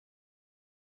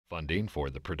Funding for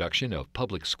the production of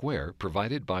Public Square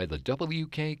provided by the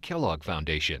W.K. Kellogg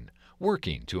Foundation,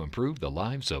 working to improve the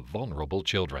lives of vulnerable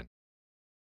children.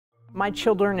 My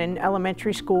children in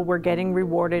elementary school were getting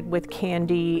rewarded with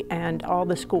candy, and all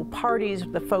the school parties,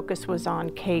 the focus was on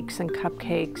cakes and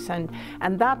cupcakes,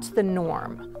 and that's the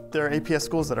norm. There are APS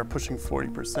schools that are pushing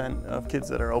 40% of kids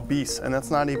that are obese, and that's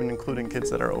not even including kids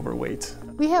that are overweight.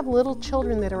 We have little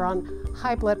children that are on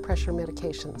high blood pressure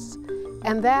medications,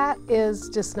 and that is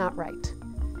just not right.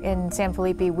 In San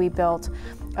Felipe, we built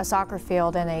a soccer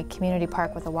field and a community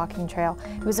park with a walking trail.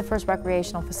 It was the first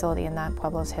recreational facility in that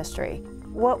pueblo's history.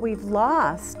 What we've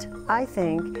lost, I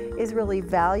think, is really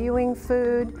valuing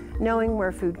food, knowing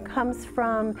where food comes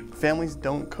from. Families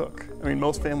don't cook. I mean,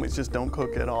 most families just don't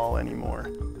cook at all anymore.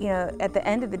 You know, at the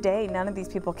end of the day, none of these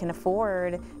people can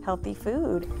afford healthy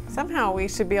food. Somehow we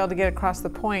should be able to get across the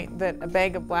point that a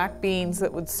bag of black beans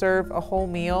that would serve a whole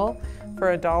meal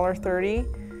for $1.30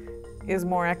 is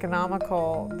more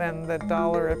economical than the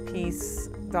 $1 a piece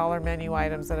dollar menu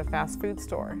items at a fast food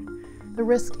store. The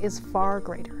risk is far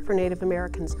greater for Native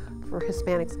Americans, for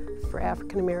Hispanics, for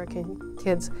African American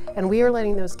kids, and we are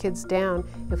letting those kids down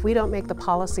if we don't make the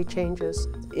policy changes.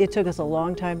 It took us a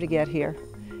long time to get here.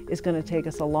 It's going to take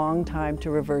us a long time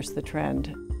to reverse the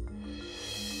trend.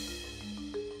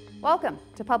 Welcome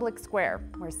to Public Square,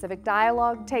 where civic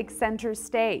dialogue takes center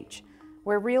stage,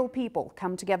 where real people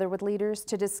come together with leaders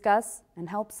to discuss and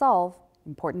help solve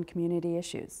important community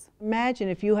issues. Imagine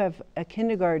if you have a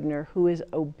kindergartner who is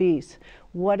obese,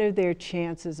 what are their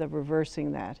chances of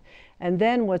reversing that? And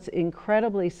then what's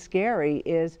incredibly scary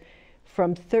is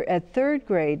at third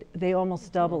grade, they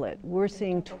almost double it. We're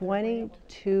seeing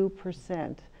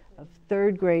 22% of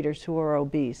third graders who are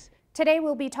obese. Today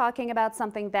we'll be talking about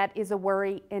something that is a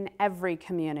worry in every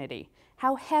community,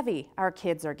 how heavy our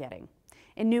kids are getting.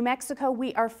 In New Mexico,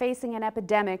 we are facing an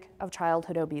epidemic of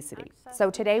childhood obesity.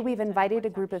 So today we've invited a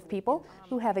group of people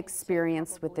who have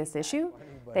experience with this issue.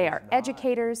 They are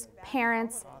educators,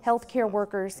 parents, healthcare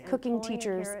workers, cooking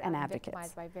teachers, and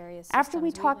advocates. After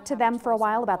we talk to them for a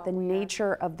while about the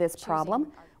nature of this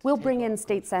problem, we'll bring in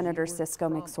State Senator Cisco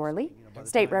McSorley,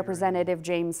 State Representative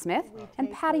James Smith,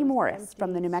 and Patty Morris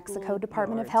from the New Mexico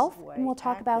Department of Health, and we'll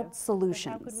talk about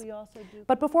solutions.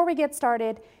 But before we get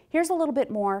started, here's a little bit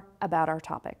more about our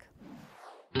topic.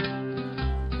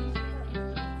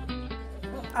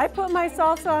 I put my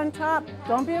salsa on top.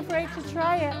 Don't be afraid to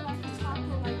try it.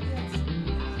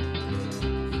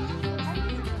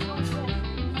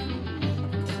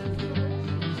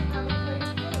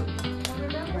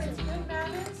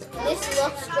 This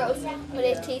looks gross, but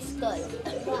it tastes good.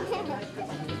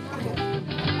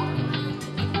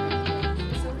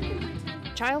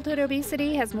 Childhood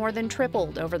obesity has more than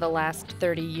tripled over the last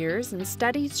 30 years, and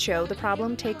studies show the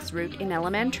problem takes root in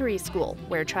elementary school,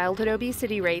 where childhood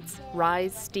obesity rates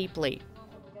rise steeply.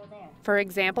 For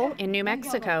example, in New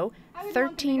Mexico,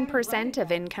 13%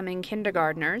 of incoming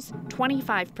kindergartners,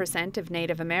 25% of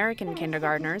Native American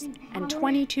kindergartners, and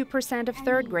 22% of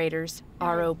third graders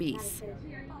are obese.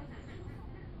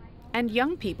 And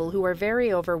young people who are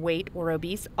very overweight or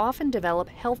obese often develop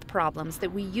health problems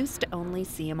that we used to only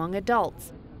see among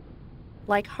adults,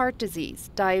 like heart disease,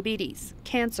 diabetes,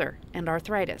 cancer, and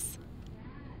arthritis.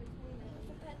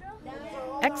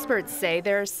 Experts say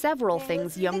there are several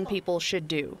things young people should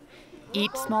do.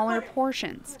 Eat smaller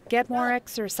portions, get more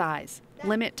exercise,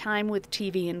 limit time with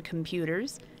TV and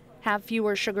computers, have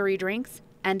fewer sugary drinks,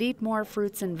 and eat more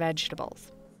fruits and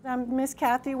vegetables. I'm Miss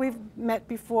Kathy. We've met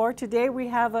before. Today we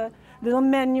have a little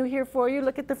menu here for you.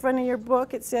 Look at the front of your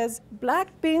book. It says black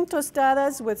bean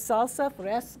tostadas with salsa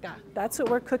fresca. That's what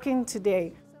we're cooking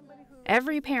today.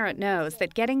 Every parent knows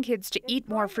that getting kids to eat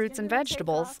more fruits and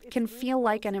vegetables can feel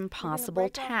like an impossible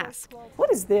task.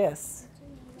 What is this?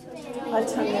 A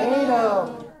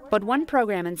tomato. But one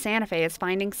program in Santa Fe is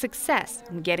finding success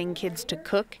in getting kids to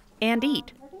cook and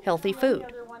eat healthy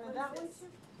food.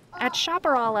 At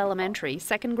Chaparral Elementary,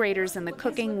 second graders in the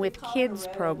Cooking with Kids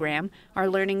program are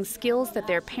learning skills that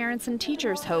their parents and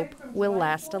teachers hope will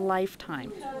last a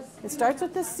lifetime. It starts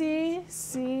with the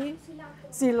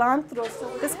cilantro.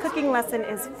 This cooking lesson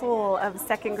is full of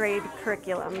second grade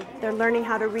curriculum. They're learning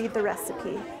how to read the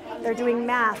recipe. They're doing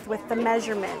math with the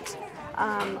measurement.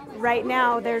 Right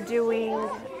now they're doing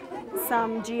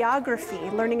some geography,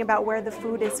 learning about where the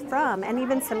food is from, and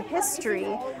even some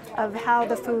history of how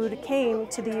the food came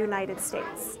to the United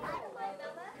States.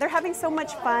 They're having so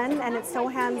much fun and it's so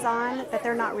hands-on that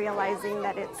they're not realizing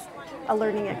that it's a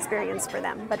learning experience for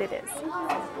them, but it is.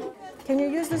 Can you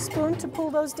use the spoon to pull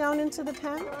those down into the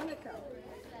pan?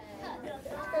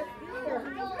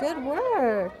 Good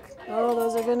work. Oh,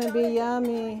 those are going to be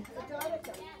yummy.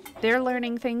 They're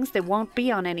learning things that won't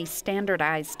be on any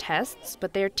standardized tests,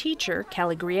 but their teacher,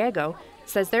 Kelly Griego,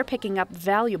 says they're picking up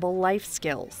valuable life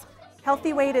skills.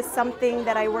 Healthy weight is something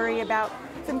that I worry about.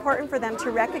 It's important for them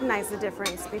to recognize the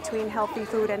difference between healthy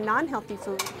food and non-healthy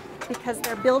food because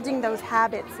they're building those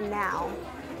habits now.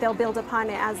 They'll build upon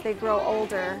it as they grow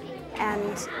older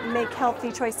and make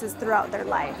healthy choices throughout their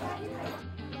life.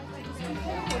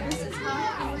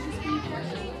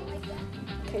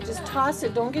 Okay, just toss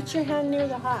it. Don't get your hand near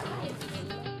the hot.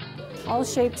 All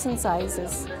shapes and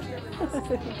sizes.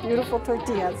 Beautiful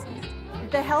tortillas.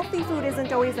 The healthy food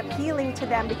isn't always appealing to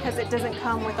them because it doesn't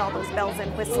come with all those bells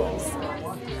and whistles.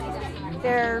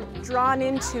 They're drawn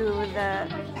into the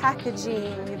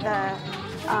packaging,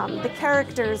 the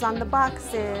characters on the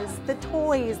boxes, the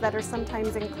toys that are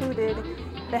sometimes included.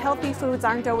 The healthy foods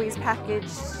aren't always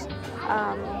packaged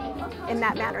in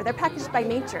that manner. They're packaged by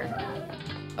nature.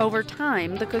 Over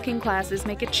time, the cooking classes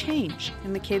make a change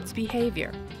in the kids'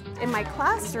 behavior. In my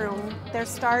classroom, they're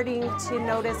starting to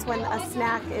notice when a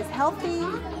snack is healthy,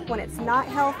 when it's not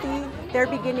healthy. They're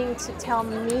beginning to tell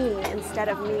me instead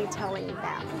of me telling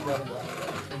them.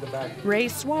 Ray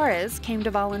Suarez came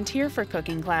to volunteer for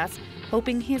cooking class,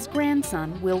 hoping his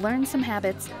grandson will learn some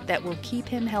habits that will keep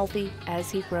him healthy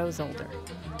as he grows older.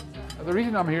 The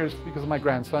reason I'm here is because of my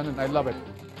grandson, and I love it.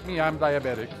 Me, I'm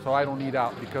diabetic, so I don't eat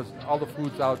out because all the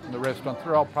foods out in the restaurants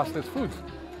are all processed foods.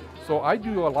 So I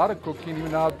do a lot of cooking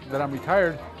even now that I'm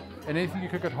retired, and anything you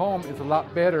cook at home is a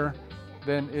lot better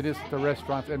than it is at the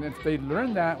restaurants. And if they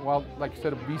learn that, well, like you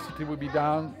said, obesity would be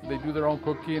down. They do their own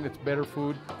cooking, it's better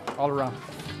food all around.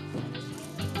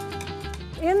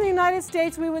 In the United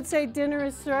States, we would say dinner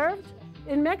is served.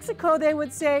 In Mexico, they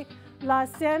would say, la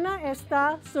cena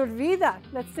está servida.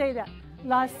 Let's say that.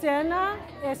 La cena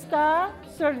está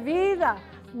servida.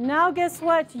 Now guess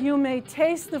what? You may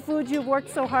taste the food you've worked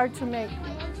so hard to make.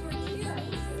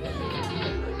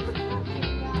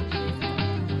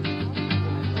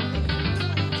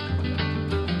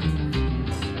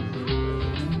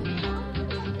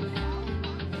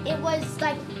 It was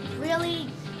like really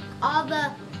all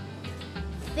the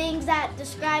things that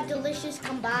describe delicious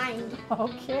combined.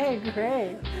 Okay,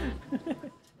 great.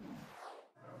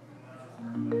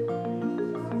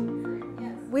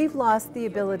 We've lost the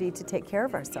ability to take care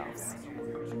of ourselves.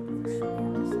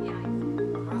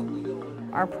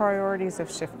 Our priorities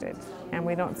have shifted, and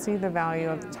we don't see the value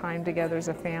of time together as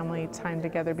a family, time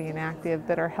together being active,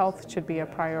 that our health should be a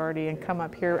priority and come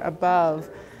up here above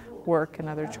work and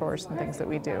other chores and things that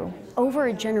we do. Over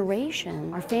a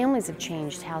generation, our families have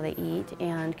changed how they eat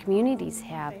and communities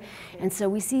have, and so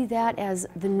we see that as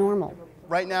the normal.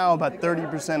 Right now, about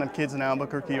 30% of kids in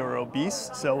Albuquerque are obese,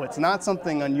 so it's not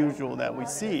something unusual that we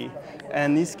see.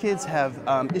 And these kids have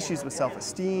issues with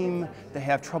self-esteem, they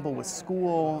have trouble with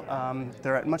school,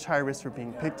 they're at much higher risk for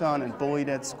being picked on and bullied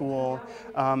at school,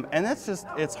 and that's just,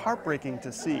 it's heartbreaking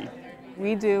to see.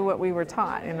 We do what we were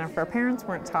taught, and if our parents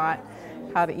weren't taught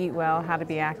how to eat well, how to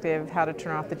be active, how to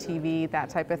turn off the TV, that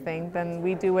type of thing, then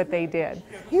we do what they did.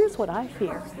 Here's what I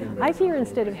fear. I fear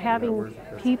instead of having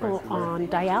people on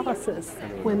dialysis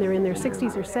when they're in their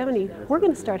 60s or 70s, we're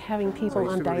going to start having people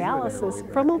on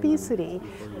dialysis from obesity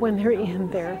when they're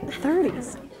in their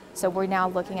 30s. So we're now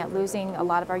looking at losing a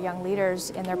lot of our young leaders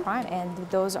in their prime, and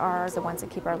those are the ones that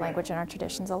keep our language and our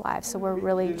traditions alive. So we're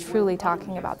really, truly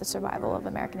talking about the survival of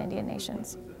American Indian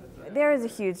nations. There is a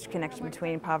huge connection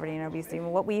between poverty and obesity.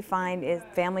 And what we find is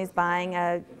families buying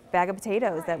a bag of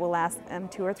potatoes that will last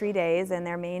 2 or 3 days, and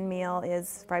their main meal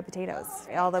is fried potatoes.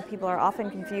 Although people are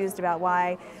often confused about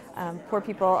why poor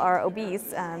people are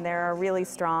obese, there are really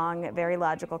strong, very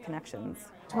logical connections.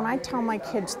 When I tell my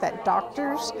kids that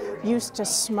doctors used to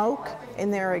smoke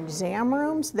in their exam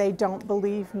rooms, they don't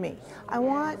believe me. I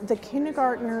want the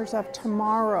kindergartners of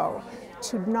tomorrow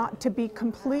to be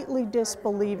completely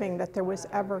disbelieving that there was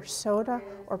ever soda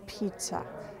or pizza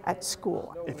at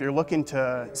school. If you're looking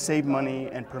to save money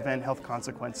and prevent health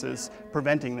consequences,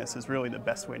 preventing this is really the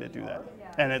best way to do that.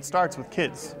 And it starts with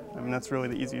kids. I mean, that's really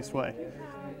the easiest way.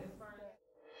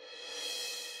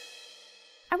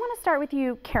 I want to start with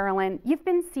you, Carolyn. You've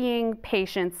been seeing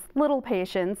patients, little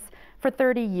patients, for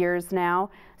 30 years now,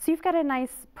 so you've got a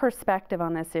nice perspective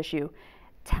on this issue.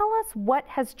 Tell us what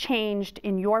has changed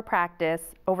in your practice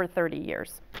over 30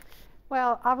 years.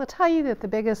 Well, I will tell you that the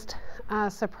biggest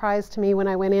surprise to me when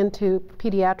I went into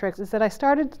pediatrics is that I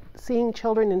started seeing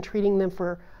children and treating them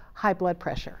for high blood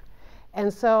pressure.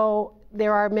 And so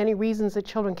there are many reasons that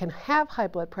children can have high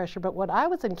blood pressure, but what I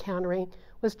was encountering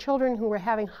was children who were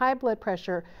having high blood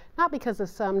pressure not because of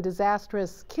some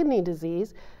disastrous kidney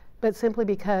disease, but simply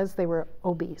because they were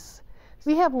obese. So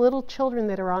we have little children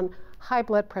that are on high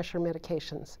blood pressure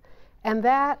medications, and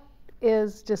that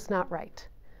is just not right.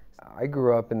 I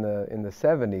grew up in the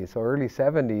 70s, so early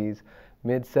 70s,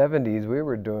 mid 70s, we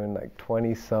were doing like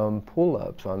 20-some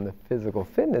pull-ups on the physical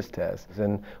fitness tests.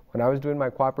 And when I was doing my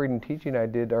cooperating teaching, I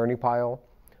did Ernie Pyle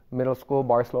Middle School,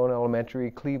 Barcelona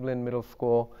Elementary, Cleveland Middle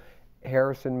School,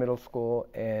 Harrison Middle School,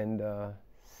 and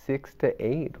 6 to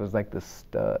 8 was like the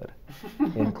stud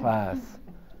in class.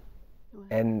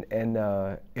 And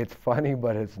it's funny,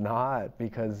 but it's not,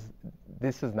 because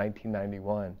this is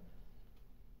 1991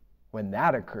 when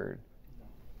that occurred.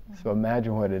 So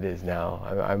imagine what it is now.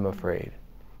 I'm afraid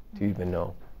to even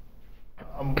know.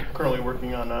 I'm currently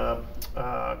working on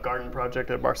a garden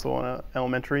project at Barcelona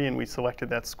Elementary, and we selected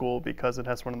that school because it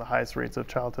has one of the highest rates of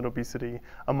childhood obesity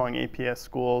among APS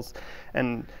schools.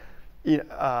 And there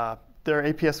are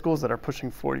APS schools that are pushing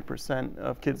 40%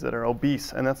 of kids that are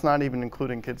obese, and that's not even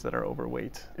including kids that are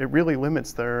overweight. It really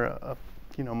limits their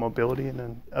mobility and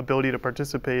an ability to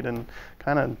participate in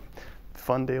kind of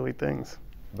fun daily things.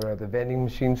 But are the vending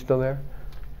machines still there?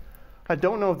 I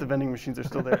don't know if the vending machines are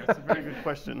still there. It's a very good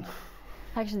question.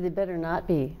 Actually, they better not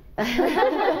be. I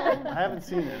haven't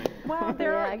seen any. Well,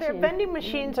 their vending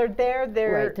machines are there.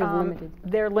 They're, they're limited.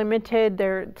 They're limited.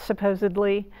 They're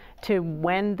supposedly to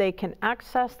when they can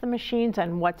access the machines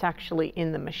and what's actually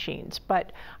in the machines.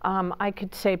 But I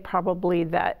could say probably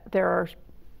that there are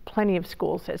plenty of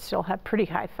schools that still have pretty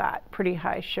high fat, pretty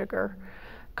high sugar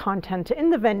content in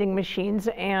the vending machines,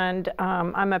 and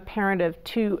I'm a parent of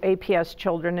 2 APS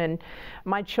children, and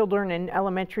my children in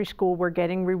elementary school were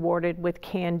getting rewarded with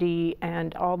candy,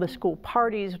 and all the school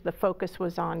parties, the focus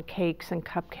was on cakes and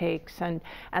cupcakes,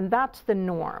 and that's the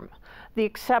norm. The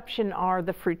exception are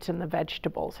the fruits and the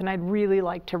vegetables, and I'd really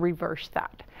like to reverse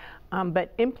that.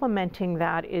 But implementing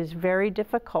that is very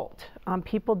difficult.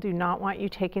 People do not want you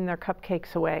taking their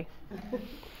cupcakes away.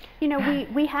 You know,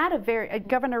 we had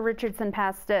Governor Richardson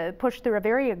pushed through a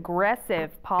very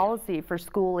aggressive policy for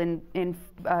school in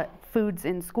foods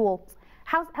in schools.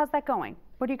 How's that going?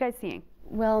 What are you guys seeing?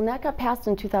 Well, and that got passed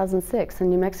in 2006, and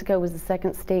New Mexico was the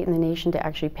second state in the nation to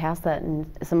actually pass that, and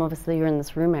some of us here in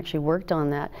this room actually worked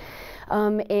on that.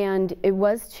 And it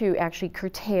was to actually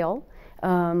curtail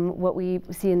what we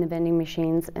see in the vending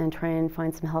machines and try and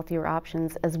find some healthier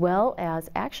options, as well as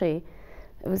actually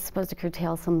it was supposed to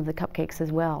curtail some of the cupcakes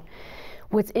as well.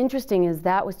 What's interesting is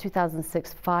that was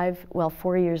 2006.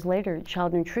 4 years later,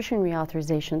 child nutrition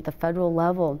reauthorization at the federal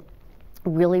level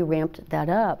really ramped that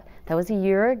up. That was a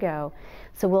year ago.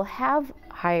 So we'll have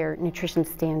higher nutrition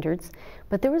standards,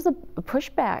 but there was a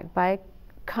pushback by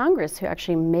Congress who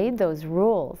actually made those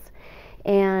rules.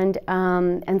 And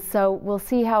so we'll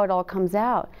see how it all comes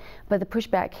out. But the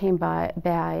pushback came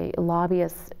by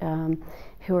lobbyists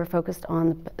who are focused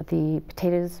on the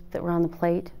potatoes that were on the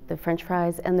plate, the French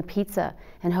fries, and the pizza,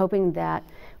 and hoping that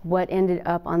what ended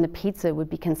up on the pizza would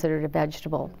be considered a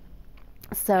vegetable.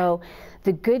 So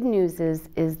the good news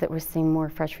is that we're seeing more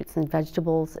fresh fruits and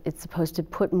vegetables. It's supposed to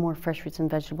put more fresh fruits and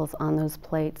vegetables on those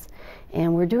plates.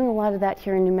 And we're doing a lot of that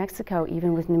here in New Mexico,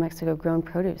 even with New Mexico grown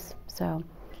produce. So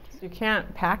you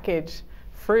can't package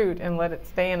fruit and let it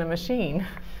stay in a machine.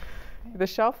 The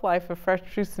shelf life of fresh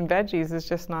fruits and veggies is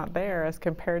just not there as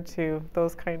compared to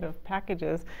those kind of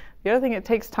packages. The other thing, it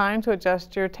takes time to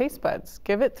adjust your taste buds.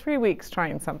 Give it 3 weeks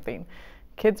trying something.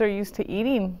 Kids are used to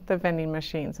eating the vending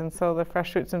machines, and so the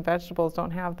fresh fruits and vegetables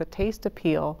don't have the taste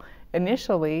appeal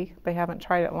initially. They haven't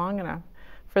tried it long enough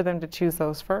for them to choose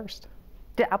those first.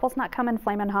 Do apples not come in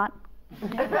flaming hot?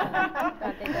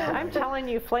 I'm telling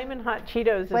you, Flamin' Hot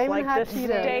Cheetos is like the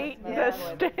state.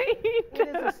 It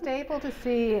is a staple to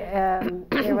see.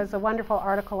 There was a wonderful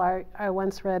article I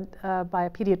once read by a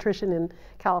pediatrician in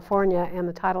California, and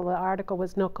the title of the article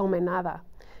was "No come nada,"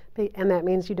 and that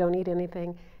means you don't eat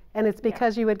anything. And it's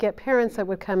because you would get parents that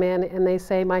would come in and they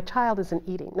say, "My child isn't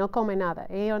eating. No come nada.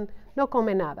 Ellos no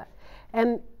come nada."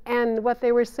 And what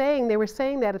they were saying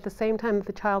that at the same time that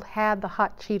the child had the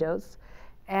hot Cheetos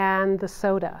and the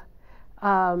soda.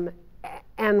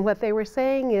 And what they were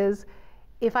saying is,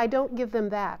 if I don't give them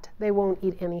that, they won't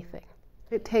eat anything.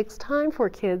 It takes time for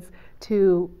kids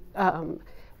to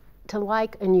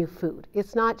like a new food.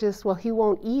 It's not just, well, he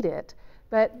won't eat it,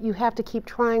 but you have to keep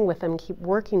trying with them, keep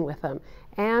working with them,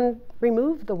 and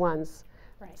remove the ones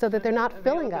so that they're not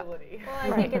filling up. Well,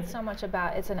 I think it's so much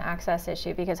about, it's an access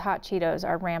issue, because hot Cheetos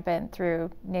are rampant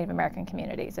through Native American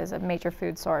communities as a major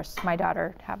food source. My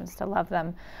daughter happens to love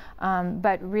them.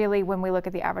 But really, when we look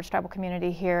at the average tribal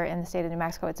community here in the state of New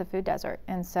Mexico, it's a food desert.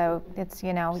 And so it's,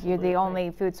 you're the only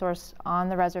food source on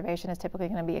the reservation is typically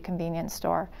going to be a convenience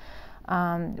store.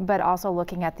 but also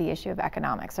looking at the issue of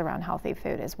economics around healthy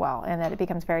food as well, and that it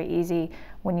becomes very easy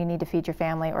when you need to feed your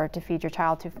family or to feed your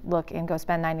child to look and go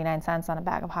spend 99 cents on a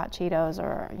bag of hot Cheetos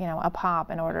or a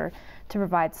pop in order to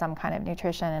provide some kind of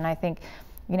nutrition. And I think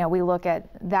we look at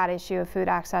that issue of food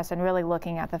access and really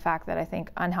looking at the fact that I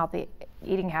think unhealthy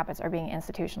eating habits are being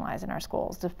institutionalized in our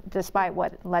schools, despite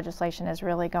what legislation is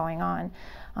really going on.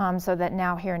 So that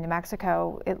now here in New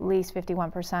Mexico, at least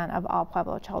 51% of all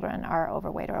Pueblo children are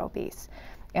overweight or obese.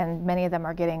 And many of them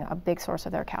are getting a big source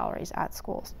of their calories at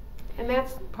schools. And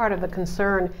that's part of the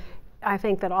concern I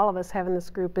think that all of us have in this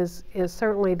group is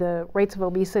certainly the rates of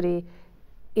obesity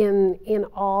in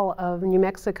all of New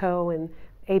Mexico and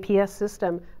APS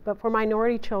system, but for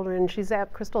minority children,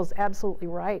 Crystal's absolutely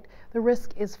right. The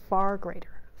risk is far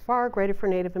greater for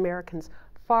Native Americans,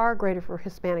 far greater for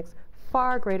Hispanics,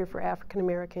 far greater for African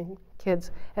American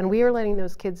kids, and we are letting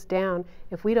those kids down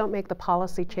if we don't make the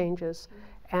policy changes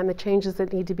and the changes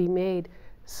that need to be made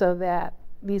so that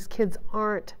these kids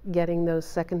aren't getting those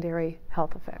secondary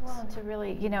health effects. Well, and to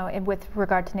really, and with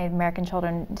regard to Native American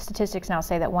children, statistics now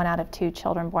say that 1 out of 2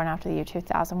 children born after the year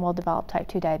 2000 will develop type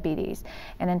 2 diabetes.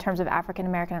 And in terms of African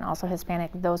American and also Hispanic,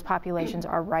 those populations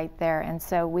are right there. And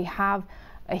so we have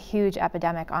a huge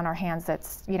epidemic on our hands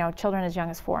that's, children as young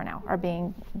as 4 now are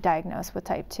being diagnosed with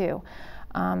type 2.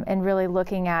 And really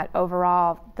looking at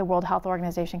overall, the World Health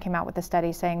Organization came out with a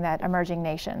study saying that emerging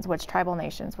nations, which tribal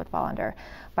nations would fall under,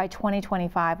 by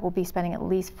 2025 will be spending at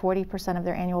least 40% of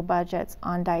their annual budgets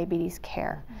on diabetes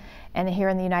care. And here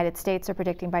in the United States, they're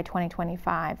predicting by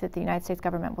 2025 that the United States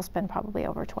government will spend probably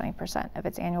over 20% of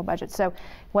its annual budget. So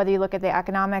whether you look at the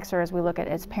economics or as we look at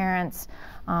as parents,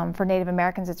 for Native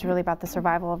Americans, it's really about the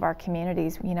survival of our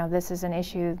communities. This is an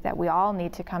issue that we all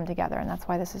need to come together, and that's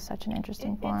why this is such an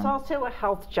interesting forum. It's also a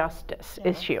health justice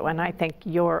issue, and I think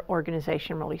your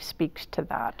organization really speaks to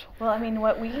that. Well,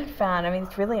 what we found,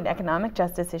 it's really an economic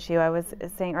justice issue. I was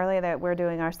saying earlier that we're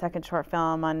doing our second short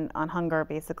film on hunger,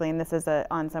 basically, and this is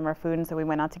on summer food, and so we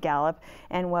went out to Gallup,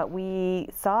 and what we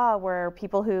saw were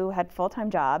people who had full-time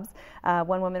jobs.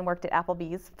 One woman worked at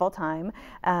Applebee's full-time,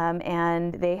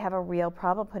 and they have a real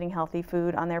problem putting healthy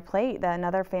food on their plate.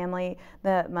 Another family,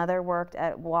 the mother worked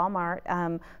at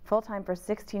Walmart full-time for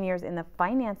 16 years in the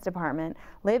finance department,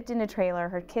 lived in a trailer,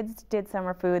 her kids did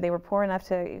summer food, they were poor enough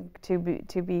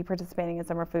to be participating in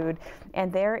summer food,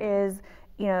 and there is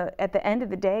at the end of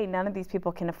the day, none of these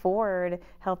people can afford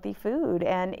healthy food.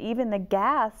 And even the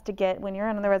gas to get, when you're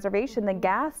on the reservation, the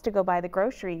gas to go buy the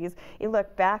groceries, you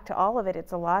look back to all of it,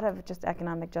 it's a lot of just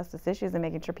economic justice issues and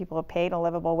making sure people are paid a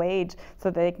livable wage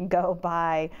so that they can go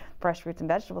buy fresh fruits and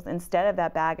vegetables instead of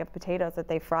that bag of potatoes that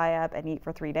they fry up and eat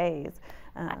for 3 days.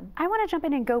 I want to jump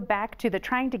in and go back to the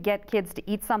trying to get kids to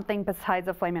eat something besides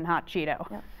a Flamin' Hot Cheeto.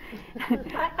 Yep.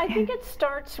 I think it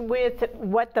starts with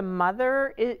what the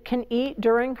mother can eat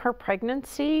during her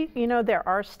pregnancy. There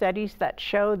are studies that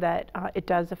show that it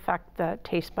does affect the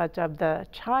taste buds of the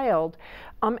child,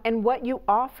 and what you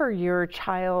offer your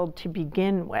child to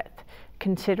begin with,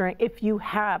 considering if you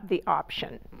have the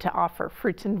option to offer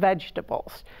fruits and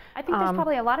vegetables. I think there's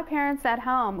probably a lot of parents at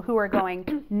home who are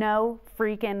going, no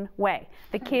freaking way.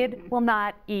 The kid will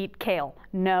not eat kale.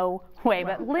 No way.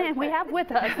 But Lynn, we have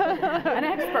with us an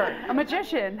expert, a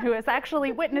magician who has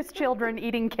actually witnessed children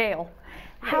eating kale.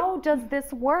 How does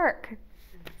this work?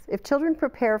 If children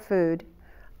prepare food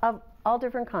of all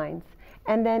different kinds,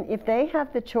 and then if they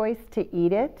have the choice to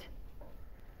eat it,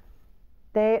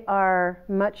 they are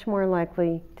much more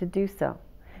likely to do so.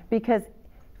 Because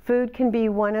food can be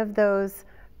one of those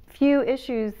few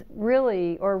issues,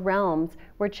 really, or realms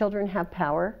where children have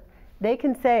power. They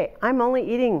can say, I'm only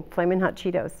eating Flamin' Hot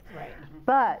Cheetos. Right.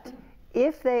 But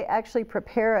if they actually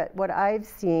prepare it, what I've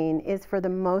seen is for the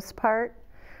most part,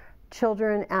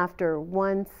 children after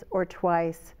once or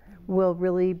twice will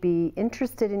really be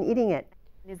interested in eating it.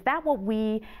 Is that what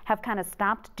we have kind of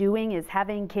stopped doing, is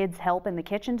having kids help in the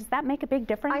kitchen? Does that make a big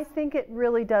difference? I think it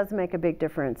really does make a big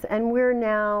difference. And we're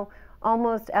now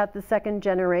almost at the second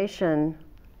generation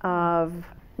of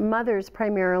mothers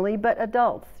primarily, but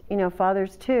adults,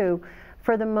 fathers too,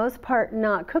 for the most part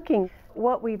not cooking.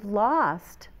 What we've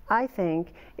lost, I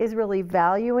think, is really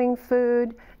valuing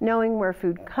food, knowing where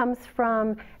food comes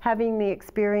from, having the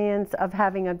experience of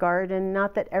having a garden.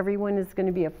 Not that everyone is going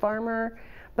to be a farmer,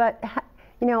 but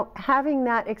having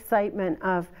that excitement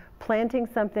of planting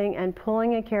something and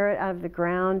pulling a carrot out of the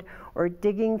ground or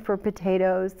digging for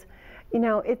potatoes, You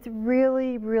know, it's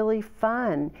really, really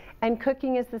fun. And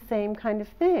cooking is the same kind of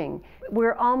thing.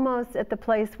 We're almost at the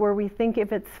place where we think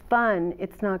if it's fun,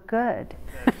 it's not good.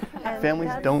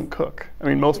 Families don't cook. I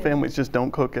mean, most families just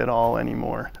don't cook at all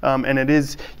anymore. And it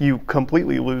is, you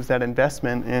completely lose that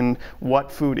investment in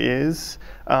what food is.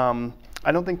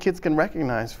 I don't think kids can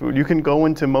recognize food. You can go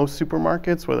into most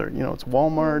supermarkets, whether it's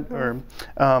Walmart or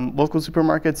local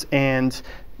supermarkets, and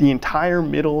the entire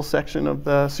middle section of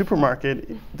the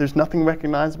supermarket, there's nothing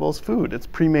recognizable as food. It's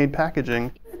pre-made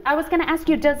packaging. I was going to ask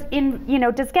you, does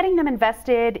getting them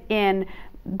invested in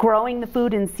growing the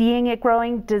food and seeing it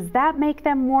growing, does that make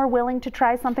them more willing to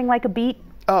try something like a beet?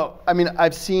 Oh, I mean,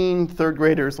 I've seen third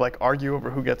graders argue over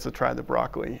who gets to try the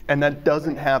broccoli, and that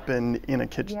doesn't happen in a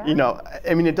kitchen. Yeah.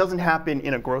 I mean, it doesn't happen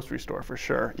in a grocery store for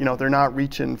sure. They're not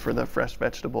reaching for the fresh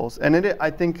vegetables, and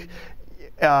I think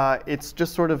it's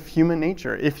just sort of human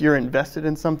nature. If you're invested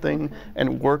in something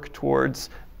and work towards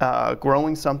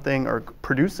growing something or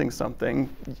producing something,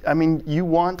 I mean, you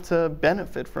want to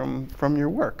benefit from your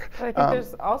work. I think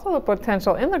there's also the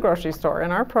potential in the grocery store.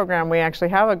 In our program, we actually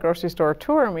have a grocery store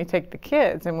tour, and we take the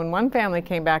kids. And when one family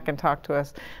came back and talked to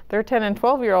us, their 10 and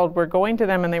 12-year-old were going to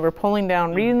them and they were pulling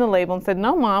down, reading the label and said,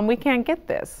 "No, Mom, we can't get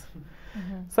this."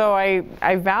 So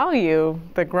I value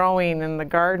the growing and the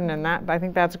garden, and I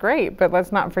think that's great. But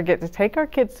let's not forget to take our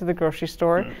kids to the grocery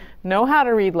store, know how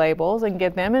to read labels, and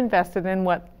get them invested in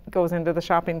what goes into the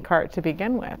shopping cart to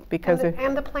begin with. Because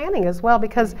and the planning as well,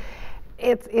 because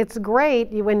it's great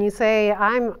when you say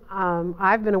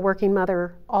I've been a working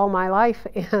mother all my life,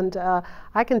 and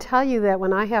I can tell you that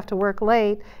when I have to work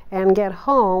late and get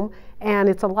home, and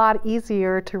it's a lot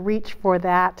easier to reach for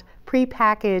that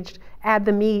prepackaged, add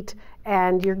the meat,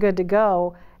 and you're good to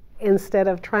go, instead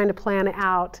of trying to plan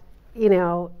out,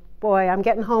 boy, I'm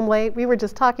getting home late. We were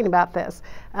just talking about this.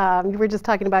 You were just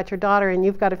talking about your daughter, and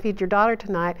you've got to feed your daughter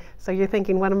tonight, so you're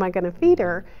thinking, what am I going to feed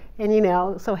her?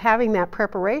 And so having that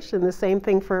preparation, the same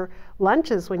thing for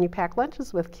lunches, when you pack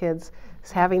lunches with kids,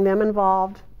 is having them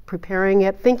involved, preparing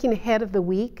it, thinking ahead of the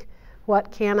week.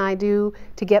 What can I do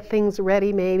to get things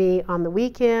ready maybe on the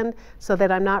weekend so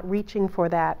that I'm not reaching for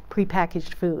that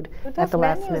prepackaged food at the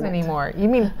last minute anymore? You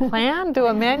mean plan, do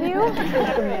a menu?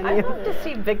 I'd love to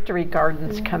see victory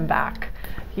gardens come back,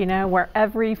 where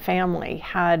every family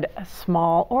had a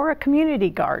small or a community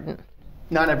garden.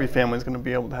 Not every family is going to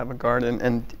be able to have a garden,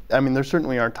 and I mean, there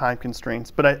certainly are time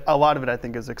constraints, but a lot of it, I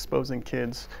think, is exposing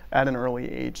kids at an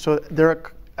early age. So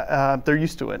they're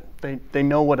used to it. They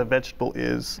know what a vegetable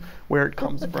is, where it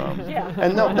comes from. Yeah.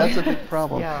 And no, that's a big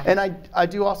problem. Yeah. And I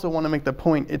do also want to make the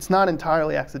point, it's not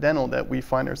entirely accidental that we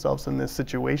find ourselves in this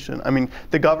situation. I mean,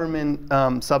 the government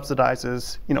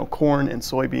subsidizes, corn and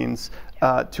soybeans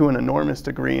to an enormous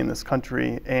degree in this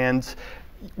country, and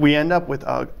we end up with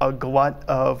a glut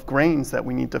of grains that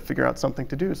we need to figure out something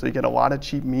to do. So you get a lot of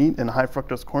cheap meat and high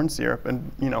fructose corn syrup,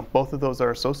 and both of those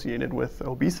are associated with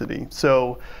obesity.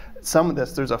 So some of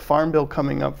this, there's a farm bill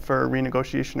coming up for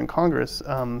renegotiation in Congress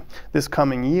this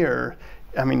coming year.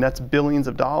 I mean, that's billions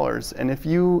of dollars. And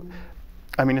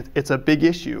it's a big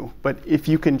issue, but if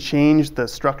you can change the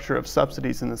structure of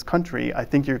subsidies in this country, I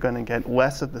think you're going to get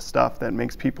less of the stuff that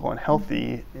makes people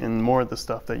unhealthy and more of the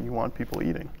stuff that you want people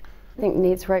eating. I think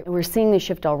Nate's right. We're seeing the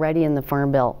shift already in the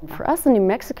Farm Bill. For us in New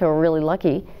Mexico, we're really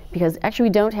lucky because actually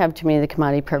we don't have too many of the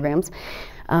commodity programs.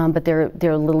 But they're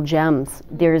little gems.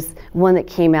 There's one that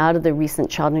came out of the recent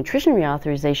Child Nutrition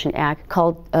Reauthorization Act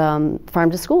called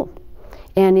Farm to School.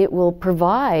 And it will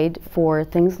provide for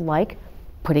things like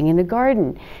putting in a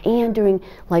garden and doing,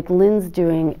 like Lynn's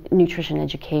doing, nutrition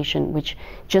education, which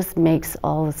just makes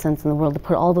all the sense in the world to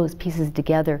put all those pieces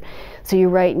together. So you're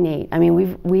right, Nate. I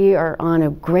mean, we are on a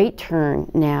great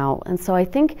turn now. And so I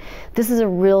think this is a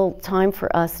real time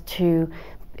for us to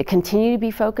continue to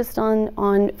be focused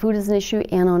on food as an issue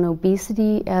and on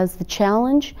obesity as the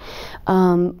challenge,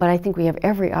 but I think we have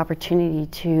every opportunity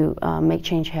to make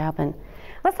change happen.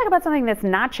 Let's talk about something that's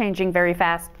not changing very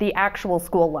fast, the actual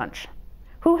school lunch.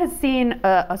 Who has seen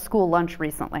a school lunch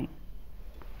recently?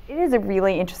 It is a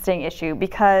really interesting issue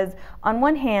because on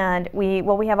one hand, we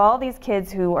have all these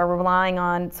kids who are relying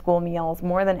on school meals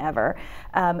more than ever.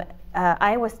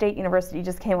 Iowa State University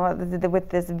just came out with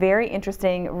this very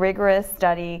interesting, rigorous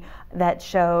study that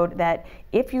showed that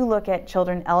if you look at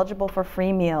children eligible for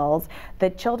free meals, the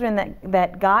children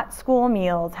that got school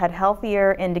meals had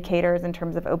healthier indicators in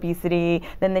terms of obesity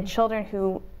than the children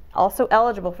who also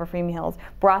eligible for free meals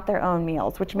brought their own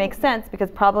meals, which makes sense because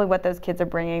probably what those kids are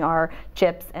bringing are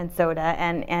chips and soda,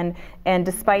 and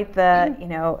despite the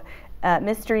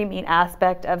mystery meat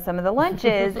aspect of some of the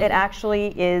lunches, it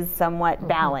actually is somewhat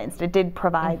balanced. It did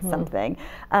provide something.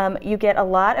 You get a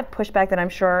lot of pushback that I'm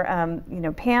sure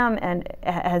Pam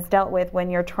has dealt with when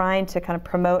you're trying to kind of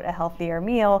promote a healthier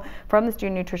meal from the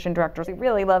student nutrition directors. We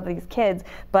really love these kids,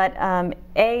 but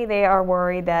they are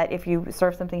worried that if you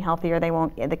serve something healthier,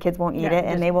 the kids won't eat it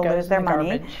and they will lose their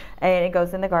money, and it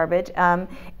goes in the garbage.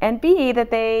 And B, that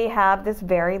they have this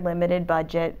very limited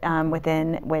budget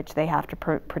within which they have to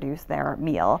produce their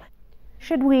meal.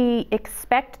 Should we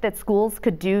expect that schools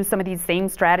could do some of these same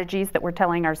strategies that we're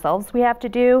telling ourselves we have to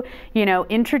do? You know,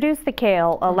 introduce the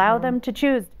kale, allow them to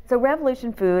choose. So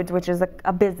Revolution Foods, which is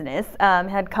a business,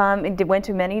 went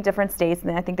to many different states,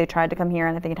 and I think they tried to come here,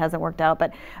 and I think it hasn't worked out.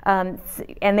 But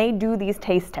and they do these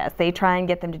taste tests. They try and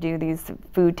get them to do these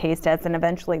food taste tests, and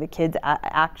eventually the kids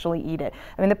actually eat it.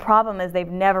 I mean, the problem is they've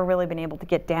never really been able to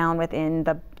get down within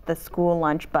the school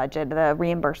lunch budget, the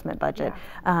reimbursement budget,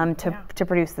 to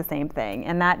produce the same thing,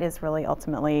 and that is really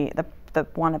ultimately the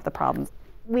one of the problems.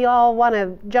 We all want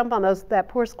to jump on that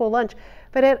poor school lunch,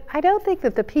 but I don't think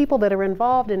that the people that are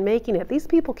involved in making it, these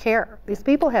people care. These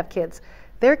people have kids.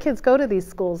 Their kids go to these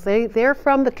schools. They're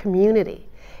from the community,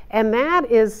 and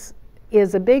that is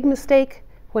a big mistake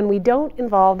when we don't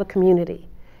involve the community,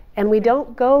 and we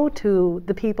don't go to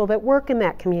the people that work in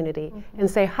that community and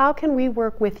say, how can we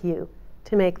work with you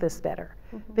to make this better?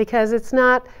 Because it's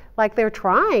not like they're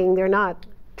trying. They're not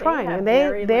trying, and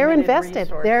they're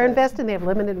invested. They're invested. They have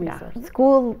limited resources.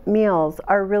 School meals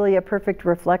are really a perfect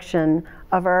reflection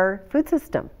of our food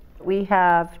system. We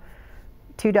have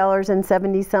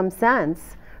 $2.70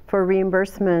 for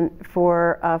reimbursement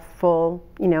for a full,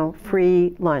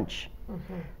 free lunch,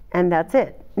 and that's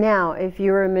it. Now, if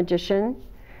you're a magician,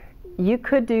 you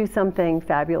could do something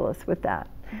fabulous with that.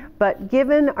 But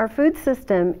given our food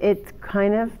system, it's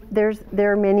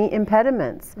there are many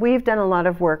impediments. We've done a lot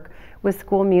of work with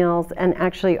school meals, and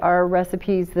actually our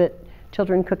recipes that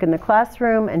children cook in the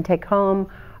classroom and take home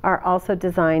are also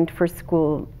designed for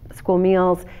school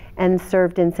meals and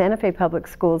served in Santa Fe Public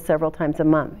Schools several times a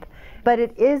month. But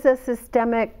it is a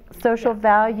systemic social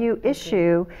value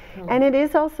issue, and it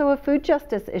is also a food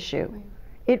justice issue.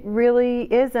 It really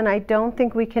is, and I don't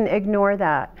think we can ignore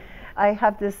that. I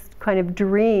have this kind of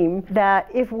dream that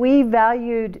if we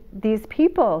valued these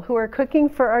people who are cooking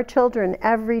for our children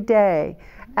every day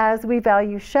as we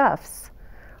value chefs,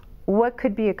 what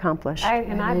could be accomplished?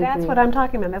 That's what I'm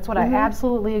talking about. That's what I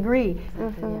absolutely agree.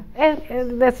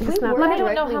 And that's just not. I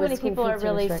don't know how many people are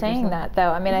really saying that,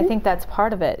 though. I mean, I think that's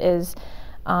part of it.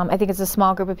 I think it's a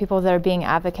small group of people that are being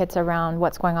advocates around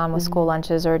what's going on with school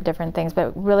lunches or different things,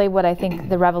 but really what I think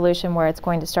the revolution where it's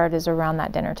going to start is around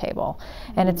that dinner table.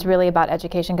 And it's really about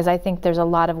education, because I think there's a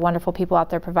lot of wonderful people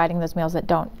out there providing those meals that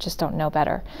just don't know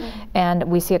better. And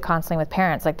we see it constantly with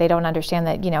parents, like they don't understand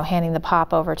that, handing the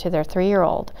pop over to their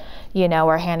 3-year-old,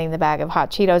 or handing the bag of hot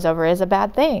Cheetos over is a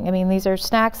bad thing. I mean, these are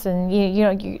snacks, and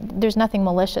there's nothing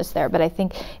malicious there, but I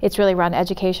think it's really around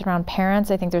education, around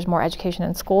parents. I think there's more education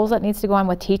in schools that needs to go on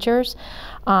with teachers,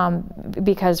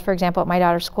 because, for example, at my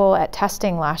daughter's school at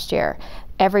testing last year,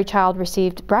 every child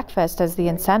received breakfast as the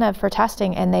incentive for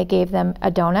testing, and they gave them a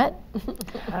donut,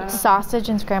 sausage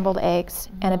and scrambled eggs,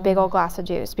 and a big old glass of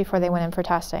juice before they went in for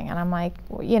testing. And I'm like,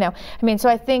 so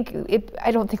I think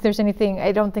I don't think there's anything,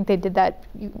 I don't think they did that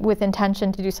with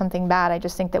intention to do something bad. I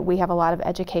just think that we have a lot of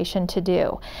education to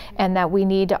do, and that we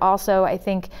need to also, I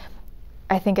think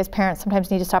as parents sometimes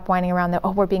need to stop whining around that,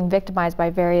 we're being victimized by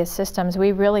various systems.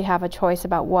 We really have a choice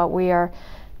about what we are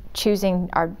choosing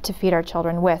to feed our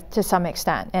children with, to some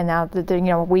extent. And now,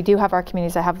 we do have our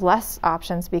communities that have less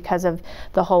options because of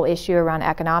the whole issue around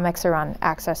economics, around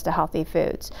access to healthy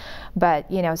foods. But,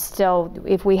 still,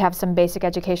 if we have some basic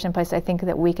education in place, I think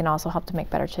that we can also help to make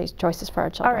better choices for our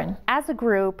children. All right. As a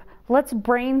group, let's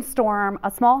brainstorm a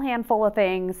small handful of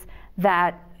things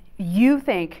that you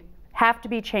think have to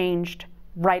be changed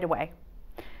right away.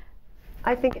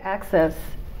 I think access,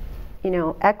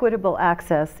 equitable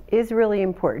access is really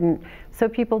important, so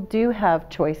people do have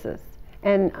choices.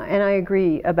 And I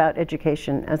agree about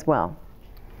education as well.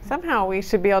 Somehow we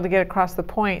should be able to get across the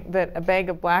point that a bag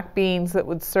of black beans that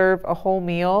would serve a whole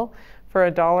meal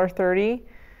for $1.30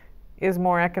 is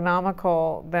more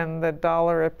economical than the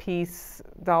 $1 a piece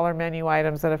menu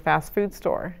items at a fast food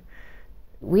store.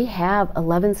 We have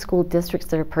 11 school districts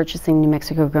that are purchasing New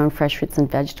Mexico grown fresh fruits and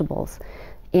vegetables.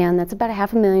 And that's about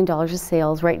 $500,000 of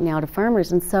sales right now to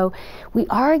farmers. And so we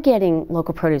are getting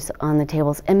local produce on the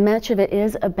tables, and much of it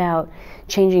is about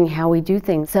changing how we do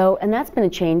things. And that's been a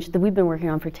change that we've been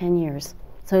working on for 10 years.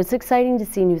 So it's exciting to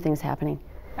see new things happening.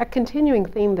 A continuing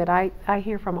theme that I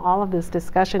hear from all of this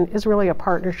discussion is really a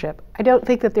partnership. I don't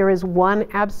think that there is one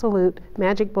absolute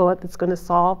magic bullet that's going to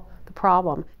solve the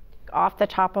problem. Off the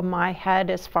top of my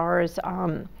head, as far as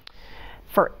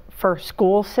for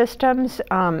school systems,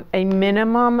 a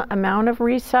minimum amount of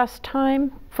recess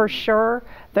time for sure.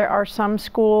 There are some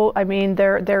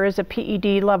there is a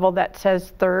PED level that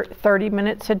says 30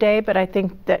 minutes a day, but I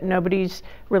think that nobody's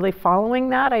really following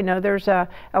that. I know there's a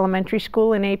elementary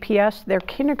school in APS, their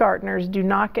kindergartners do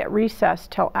not get recess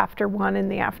till after 1 in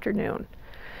the afternoon.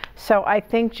 So I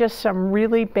think just some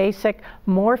really basic,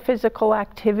 more physical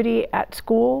activity at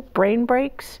school, brain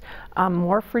breaks,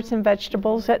 more fruits and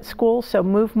vegetables at school, so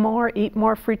move more, eat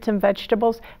more fruits and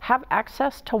vegetables, have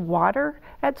access to water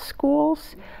at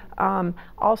schools.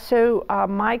 Also,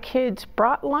 my kids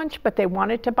brought lunch, but they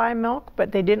wanted to buy milk,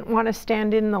 but they didn't want to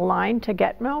stand in the line to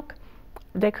get milk.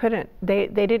 They couldn't. They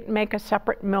didn't make a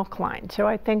separate milk line. So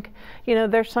I think,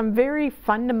 there's some very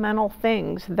fundamental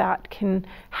things that can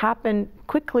happen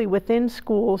quickly within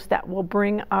schools that will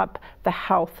bring up the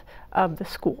health of the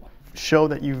school. Show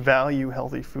that you value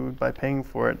healthy food by paying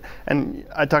for it. And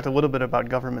I talked a little bit about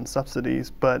government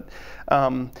subsidies, but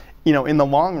in the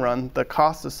long run, the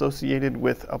costs associated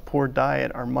with a poor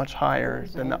diet are much higher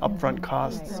than the upfront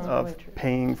costs of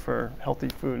paying for healthy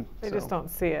food. They just don't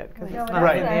see it because it's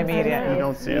not in the immediate. You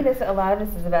don't see it. A lot of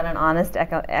this is about an honest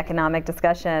economic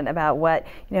discussion about what,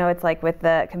 it's like with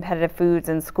the competitive foods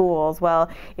in schools. Well,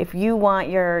 if you want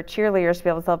your cheerleaders to be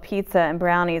able to sell pizza and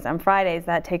brownies on Fridays,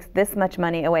 that takes this much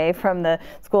money away from the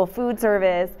school food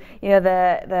service.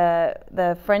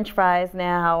 The French fries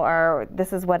now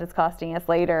this is what it's costing us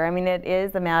later. I mean, it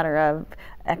is a matter of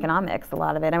economics, a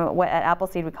lot of it. At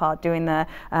Appleseed, we call it doing the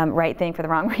right thing for the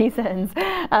wrong reasons.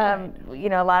 A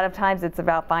lot of times it's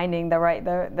about finding the right,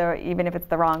 even if it's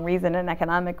the wrong reason, an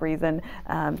economic reason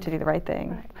to do the right thing.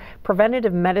 Right.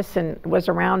 Preventative medicine was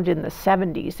around in the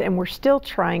 70s, and we're still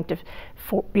trying to,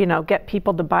 get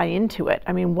people to buy into it.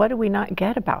 I mean, what do we not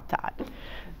get about that?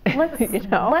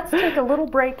 Let's take a little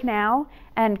break now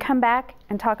and come back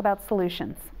and talk about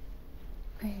solutions.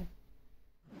 Great.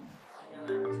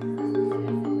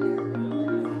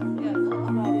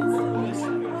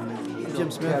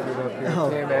 Jim Smith.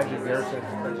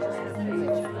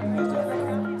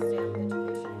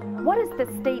 What is the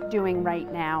state doing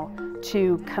right now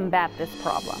to combat this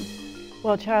problem?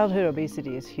 Well, childhood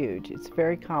obesity is huge. It's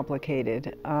very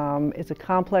complicated. It's a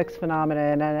complex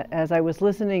phenomenon, and as I was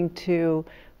listening to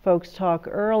folks talk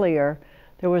earlier,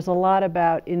 there was a lot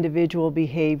about individual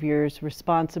behaviors,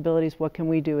 responsibilities, what can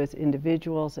we do as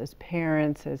individuals, as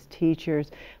parents, as teachers,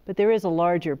 but there is a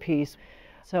larger piece.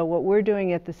 So what we're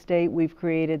doing at the state, we've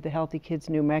created the Healthy Kids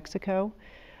New Mexico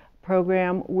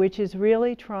program, which is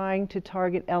really trying to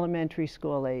target elementary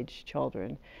school age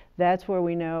children. That's where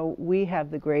we know we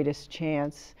have the greatest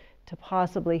chance to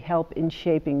possibly help in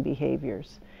shaping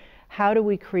behaviors. How do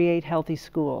we create healthy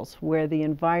schools where the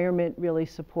environment really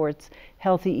supports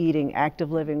healthy eating,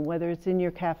 active living, whether it's in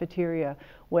your cafeteria,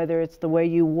 whether it's the way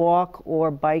you walk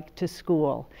or bike to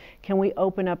school? Can we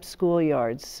open up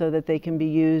schoolyards so that they can be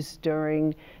used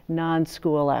during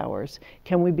non-school hours?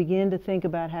 Can we begin to think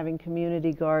about having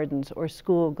community gardens or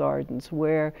school gardens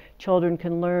where children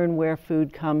can learn where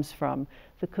food comes from?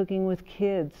 The Cooking with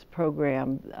Kids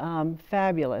program,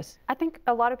 fabulous. I think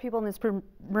a lot of people in this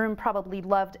room probably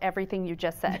loved everything you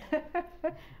just said.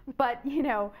 But,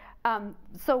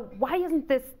 so why isn't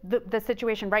this the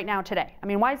situation right now today? I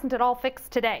mean, why isn't it all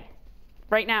fixed today,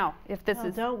 right now, if this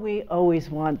is... Don't we always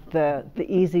want the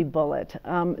easy bullet?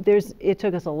 It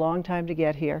took us a long time to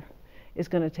get here. It's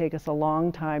going to take us a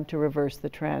long time to reverse the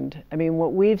trend. I mean,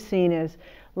 what we've seen is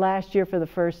last year for the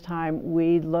first time,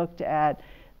 we looked at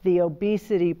the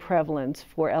obesity prevalence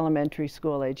for elementary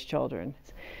school age children.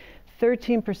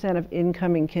 13% of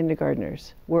incoming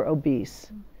kindergartners were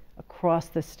obese across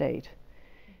the state.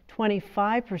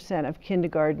 25% of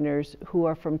kindergartners who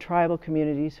are from tribal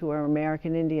communities, who are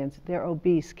American Indians, they're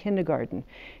obese kindergarten.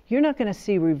 You're not going to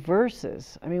see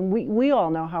reverses. I mean, we all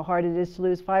know how hard it is to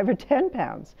lose 5 or 10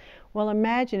 pounds. Well,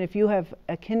 imagine if you have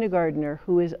a kindergartner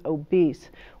who is obese,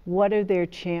 what are their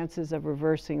chances of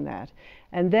reversing that?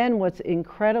 And then what's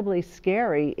incredibly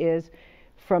scary is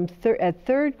at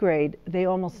third grade, they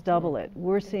almost double it.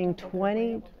 We're seeing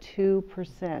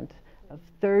 22% of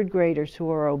third graders who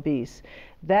are obese.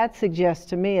 That suggests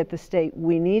to me at the state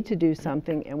we need to do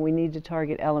something, and we need to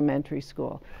target elementary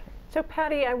school. So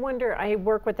Patty, I wonder, I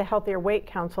work with the Healthier Weight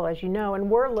Council, as you know, and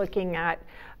we're looking at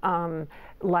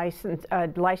licensed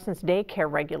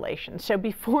daycare regulations. So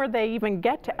before they even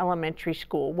get to elementary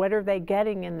school, what are they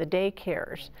getting in the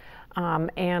daycares?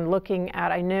 and looking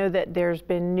at, I know that there's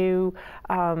been new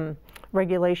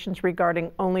regulations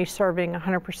regarding only serving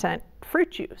 100%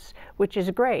 fruit juice, which is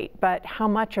great, but how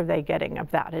much are they getting of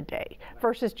that a day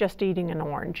versus just eating an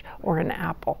orange or an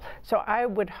apple? So I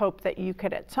would hope that you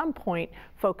could at some point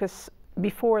focus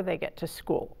before they get to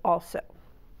school also.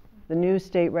 The new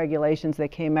state regulations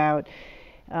that came out,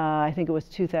 I think it was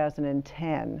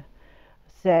 2010,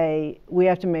 say we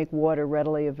have to make water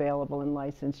readily available in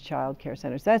licensed child care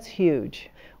centers. That's huge.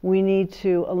 We need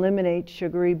to eliminate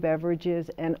sugary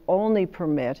beverages and only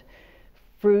permit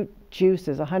fruit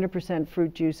juices, 100%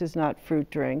 fruit juices, not fruit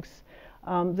drinks.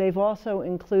 They've also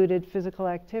included physical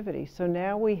activity. So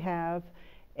now we have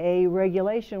a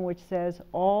regulation which says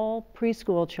all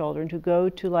preschool children who go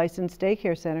to licensed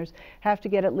daycare centers have to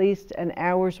get at least an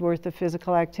hour's worth of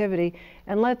physical activity,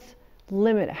 and let's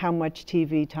limit how much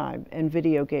TV time and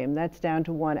video game. That's down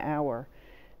to 1 hour.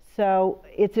 So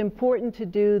it's important to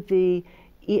do the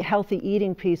healthy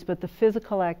eating piece, but the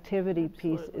physical activity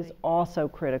piece is also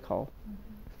critical.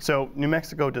 So New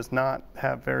Mexico does not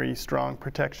have very strong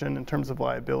protection in terms of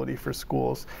liability for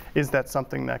schools. Is that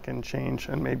something that can change,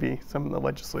 and maybe some of the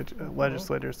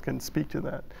legislators can speak to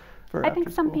that? I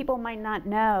think some people might not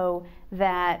know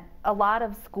that a lot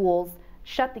of schools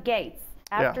shut the gates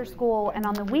after school and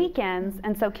on the weekends,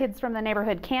 and so kids from the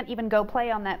neighborhood can't even go play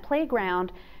on that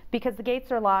playground because the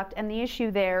gates are locked, and the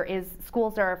issue there is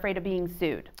schools are afraid of being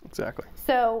sued. Exactly.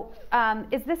 So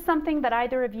is this something that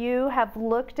either of you have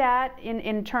looked at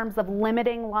in terms of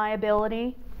limiting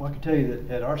liability? Well, I can tell you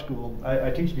that at our school,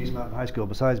 I teach at East Mountain High School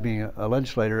besides being a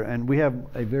legislator, and we have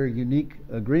a very unique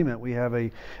agreement. We have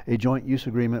a joint use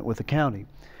agreement with the county.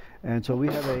 And so we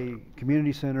have a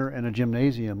community center and a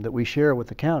gymnasium that we share with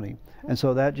the county. And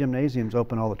so that gymnasium's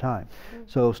open all the time.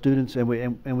 So students, and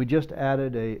we just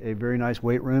added a very nice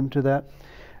weight room to that.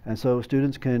 And so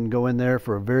students can go in there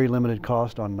for a very limited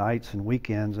cost on nights and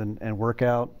weekends and work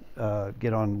out,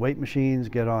 get on weight machines,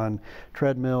 get on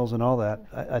treadmills and all that.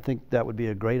 I think that would be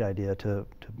a great idea to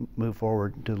move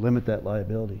forward, to limit that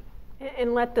liability.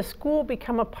 And let the school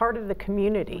become a part of the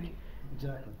community.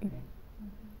 Exactly.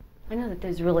 I know that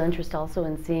there's real interest also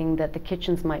in seeing that the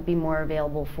kitchens might be more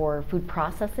available for food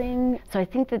processing. So I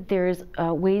think that there's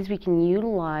ways we can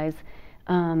utilize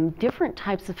different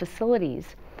types of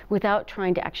facilities without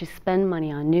trying to actually spend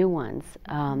money on new ones.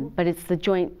 But it's the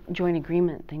joint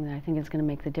agreement thing that I think is going to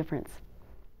make the difference.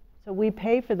 So we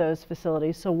pay for those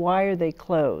facilities, so why are they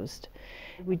closed?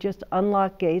 We just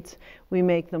unlock gates, we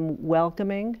make them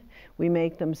welcoming, we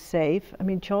make them safe. I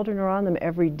mean, children are on them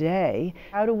every day.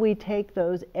 How do we take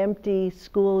those empty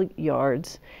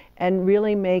schoolyards and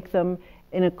really make them,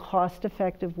 in a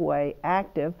cost-effective way,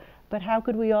 active? But how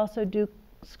could we also do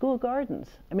school gardens?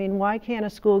 I mean, why can't a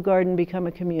school garden become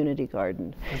a community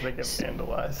garden? Because they get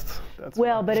vandalized. That's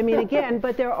well, but I mean, again,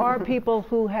 but there are people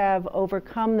who have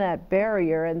overcome that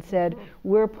barrier and said,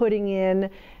 we're putting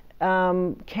in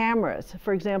cameras.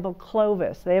 For example,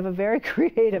 Clovis, they have a very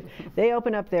creative, they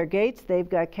open up their gates, they've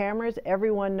got cameras,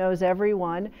 everyone knows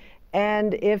everyone,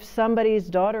 and if somebody's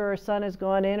daughter or son has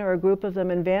gone in, or a group of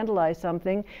them, and vandalized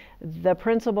something, the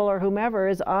principal or whomever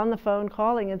is on the phone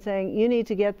calling and saying, you need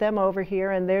to get them over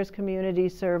here, and there's community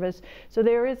service. So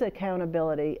there is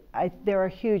accountability. There are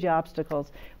huge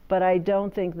obstacles, but I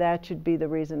don't think that should be the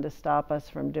reason to stop us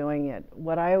from doing it.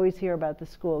 What I always hear about the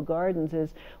school gardens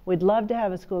is, we'd love to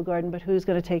have a school garden, but who's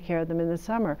going to take care of them in the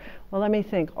summer? Well, let me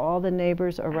think, all the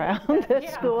neighbors around the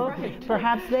school, right.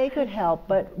 Perhaps they could help,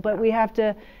 but we have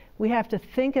to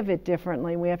think of it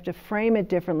differently. We have to frame it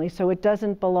differently so it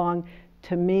doesn't belong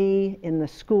to me in the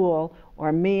school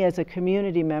or me as a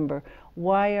community member.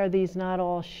 Why are these not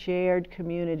all shared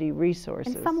community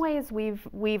resources? In some ways,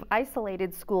 we've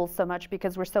isolated schools so much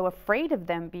because we're so afraid of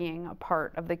them being a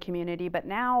part of the community, but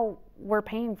now we're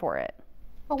paying for it.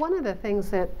 Well, one of the things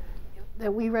that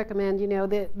we recommend, you know,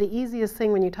 the easiest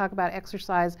thing when you talk about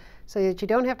exercise, so that you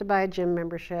don't have to buy a gym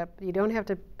membership, you don't have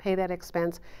to pay that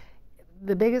expense.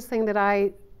 The biggest thing that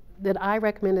I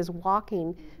recommend is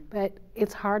walking, but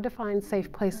it's hard to find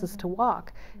safe places to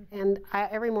walk. And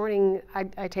every morning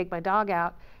I take my dog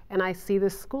out and I see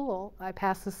this school, I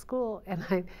pass the school,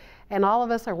 and all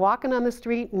of us are walking on the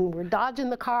street and we're dodging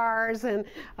the cars, and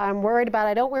I'm worried about,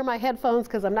 I don't wear my headphones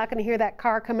because I'm not going to hear that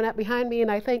car coming up behind me.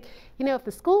 And I think, you know, if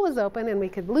the school was open and we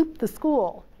could loop the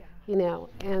school, you know,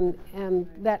 and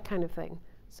that kind of thing,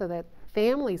 so that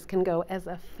families can go as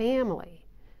a family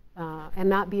and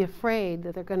not be afraid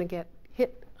that they're going to get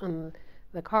hit on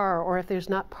the car, or if there's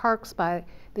not parks by,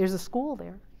 there's a school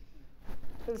there.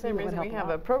 For the same reason we have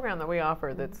a program that we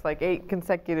offer that's like 8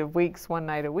 consecutive weeks, 1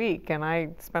 night a week, and I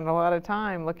spend a lot of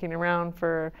time looking around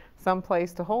for some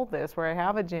place to hold this, where I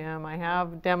have a gym, I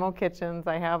have demo kitchens,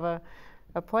 I have a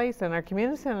place, and our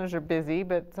community centers are busy,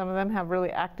 but some of them have really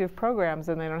active programs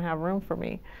and they don't have room for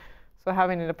me. So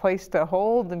having a place to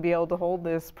hold and be able to hold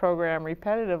this program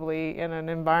repetitively in an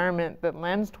environment that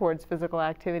lends towards physical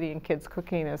activity and kids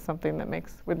cooking is something that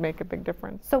would make a big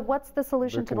difference. So what's the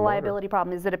solution to the liability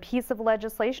problem? Is it a piece of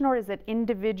legislation or is it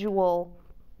individual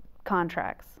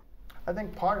contracts? I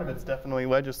think part of it's definitely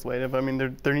legislative. I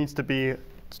mean, there needs to be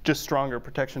just stronger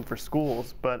protection for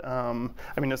schools. But I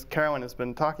mean, as Carolyn has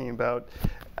been talking about,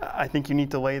 I think you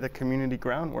need to lay the community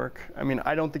groundwork. I mean,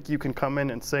 I don't think you can come in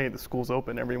and say the school's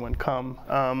open, everyone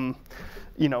come.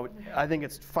 You know, I think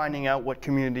it's finding out what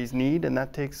communities need, and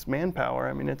that takes manpower.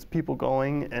 I mean, it's people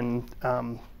going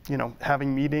and you know,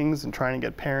 having meetings and trying to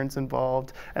get parents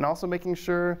involved, and also making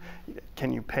sure,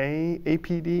 can you pay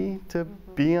APD to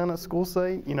be on a school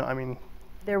site? You know, I mean,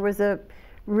 there was a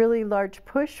really large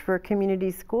push for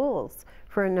community schools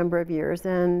for a number of years,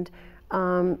 and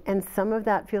some of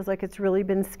that feels like it's really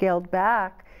been scaled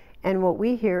back, and what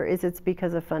we hear is it's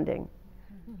because of funding.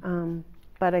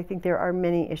 But I think there are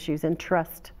many issues, and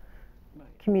trust.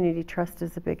 Community trust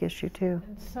is a big issue too.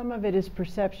 And some of it is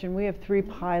perception. We have 3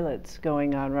 pilots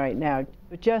going on right now,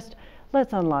 but just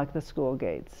let's unlock the school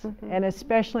gates. And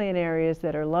especially in areas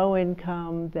that are low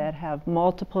income, that have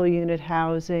multiple unit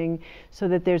housing, so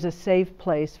that there's a safe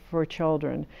place for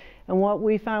children. And what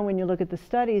we found when you look at the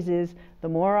studies is the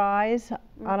more eyes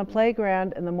on a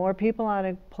playground and the more people on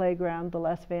a playground, the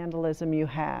less vandalism you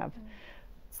have.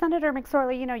 Senator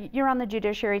McSorley, you know, you're on the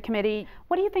Judiciary Committee.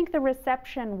 What do you think the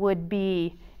reception would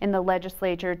be in the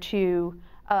legislature to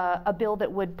a bill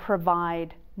that would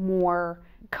provide more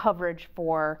coverage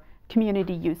for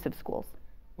community use of schools?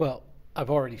 Well, I've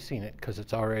already seen it because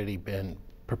it's already been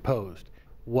proposed.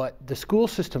 What the school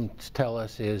systems tell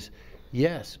us is,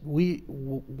 yes, we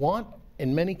want,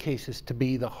 in many cases, to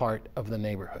be the heart of the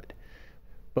neighborhood.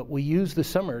 But we use the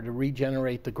summer to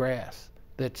regenerate the grass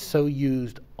that's so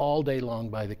used all day long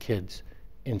by the kids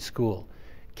in school.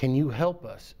 Can you help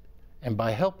us? And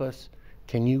by help us,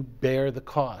 can you bear the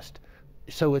cost?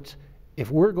 So it's,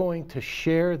 if we're going to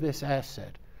share this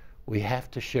asset, we have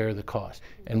to share the cost.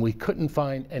 And we couldn't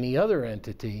find any other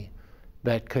entity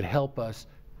that could help us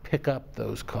pick up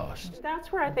those costs.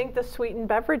 That's where I think the sweetened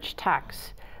beverage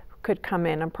tax could come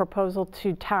in, a proposal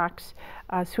to tax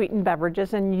sweetened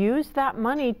beverages and use that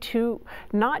money to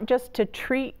not just to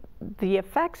treat the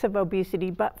effects of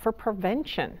obesity, but for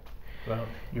prevention. Well,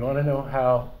 you want to know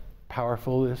how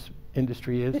powerful this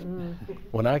industry is?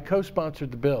 When I co-sponsored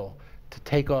the bill to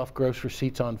take off gross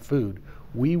receipts on food,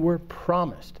 we were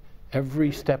promised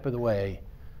every step of the way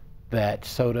that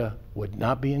soda would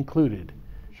not be included.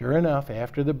 Sure enough,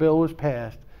 after the bill was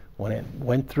passed, when it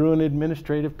went through an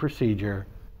administrative procedure,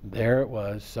 there it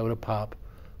was, soda pop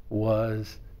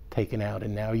was taken out,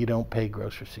 and now you don't pay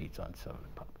gross receipts on soda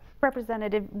pop.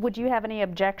 Representative, would you have any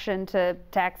objection to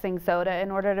taxing soda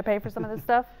in order to pay for some of this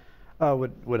stuff?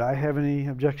 Would I have any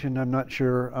objection? I'm not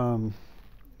sure.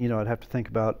 You know, I'd have to think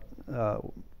about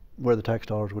where the tax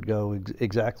dollars would go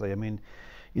exactly. I mean,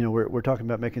 you know, we're talking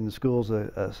about making the schools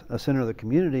a center of the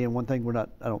community, and one thing we're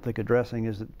not, I don't think, addressing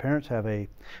is that parents have a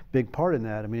big part in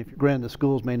that. I mean, granted, the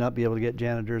schools may not be able to get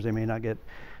janitors, they may not get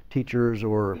teachers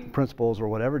or principals or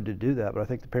whatever to do that, but I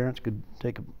think the parents could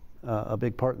take a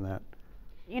big part in that.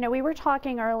 You know, we were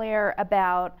talking earlier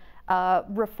about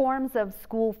reforms of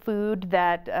school food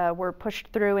that were pushed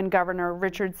through in Governor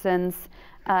Richardson's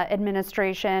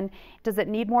administration. Does it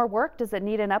need more work? Does it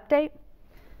need an update?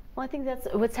 Well, I think that's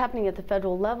what's happening at the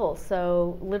federal level.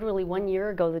 So literally 1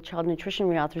 year ago, the Child Nutrition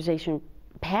Reauthorization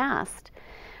passed.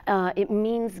 It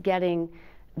means getting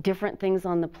different things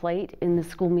on the plate in the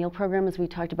school meal program, as we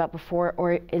talked about before,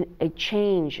 or a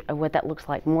change of what that looks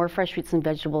like. More fresh fruits and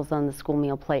vegetables on the school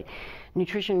meal plate.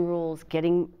 Nutrition rules,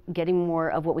 getting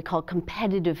more of what we call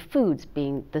competitive foods,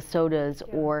 being the sodas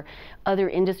or other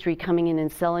industry coming in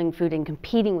and selling food and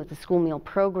competing with the school meal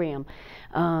program.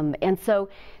 And so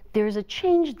there's a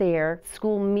change there.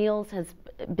 School meals has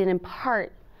been in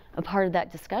part a part of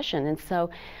that discussion, and so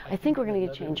I think we're going to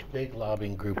get change. Big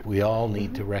lobbying group we all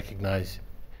need to recognize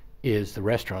is the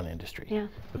restaurant industry. Yeah.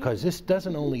 Because this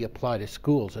doesn't only apply to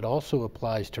schools, it also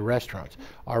applies to restaurants.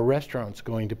 Are restaurants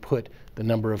going to put the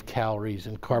number of calories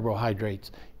and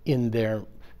carbohydrates in their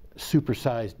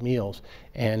supersized meals?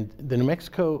 And the New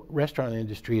Mexico restaurant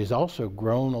industry has also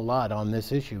grown a lot on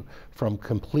this issue, from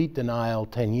complete denial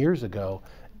 10 years ago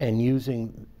and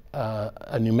using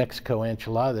a New Mexico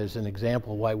enchilada as an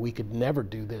example why we could never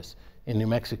do this in New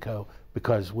Mexico,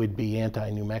 because we'd be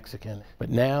anti-New Mexican. But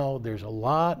now there's a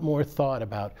lot more thought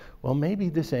about, well, maybe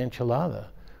this enchilada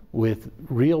with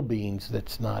real beans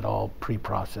that's not all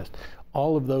pre-processed,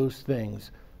 all of those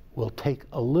things will take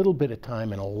a little bit of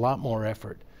time and a lot more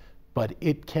effort, but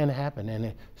it can happen,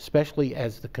 and especially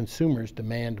as the consumers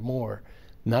demand more,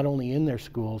 not only in their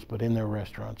schools, but in their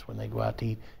restaurants when they go out to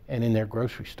eat and in their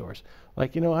grocery stores.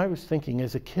 Like, you know, I was thinking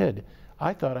as a kid,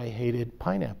 I thought I hated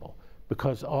pineapple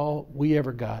because all we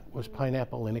ever got was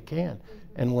pineapple in a can.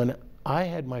 And when I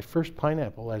had my first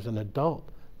pineapple as an adult,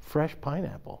 fresh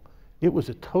pineapple, it was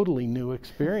a totally new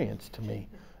experience to me.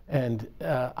 And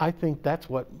I think that's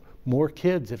what more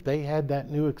kids, if they had that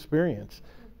new experience,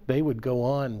 they would go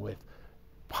on with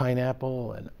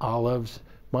pineapple and olives.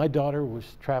 My daughter was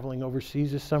traveling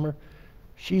overseas this summer.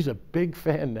 She's a big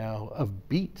fan now of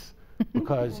beets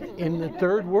because in the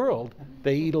third world,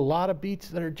 they eat a lot of beets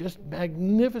that are just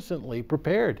magnificently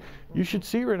prepared. You should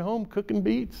see her at home cooking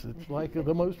beets. It's like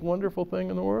the most wonderful thing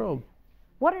in the world.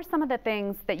 What are some of the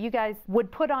things that you guys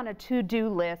would put on a to-do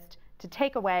list to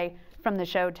take away from the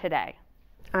show today?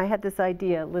 I had this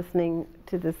idea listening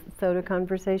to this soda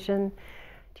conversation.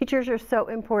 Teachers are so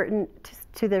important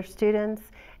to their students,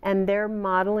 and their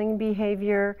modeling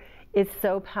behavior is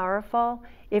so powerful.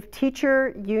 If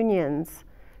teacher unions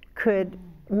could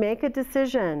make a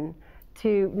decision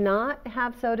to not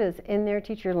have sodas in their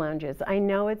teacher lounges. I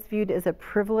know it's viewed as a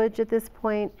privilege at this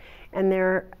point, and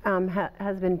there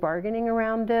has been bargaining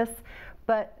around this,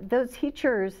 but those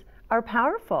teachers are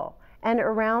powerful. And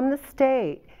around the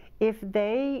state, if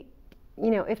they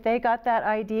got that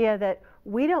idea that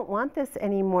we don't want this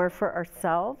anymore for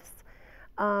ourselves,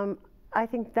 I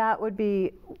think that would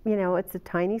be, it's a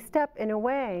tiny step in a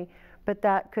way, but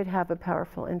that could have a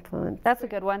powerful influence. That's a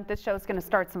good one. This show's going to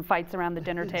start some fights around the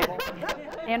dinner table.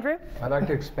 Andrew? I'd like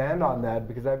to expand on that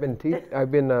because I've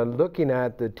been looking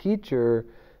at the teacher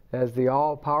as the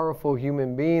all-powerful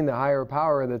human being, the higher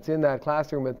power that's in that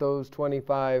classroom with those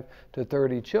 25 to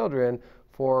 30 children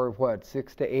for, what,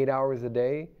 6 to 8 hours a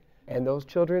day? And those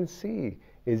children see,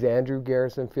 is Andrew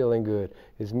Garrison feeling good?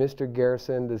 Is Mr.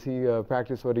 Garrison, does he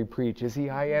practice what he preach? Is he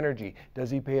high energy? Does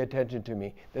he pay attention to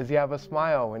me? Does he have a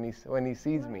smile when he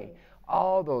sees me?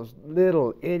 All those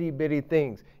little itty-bitty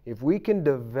things. If we can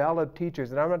develop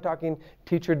teachers, and I'm not talking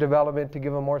teacher development to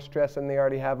give them more stress than they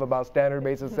already have about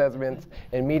standard-based assessments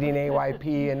and meeting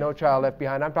AYP and No Child Left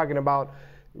Behind. I'm talking about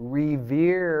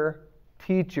revere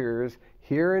teachers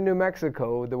here in New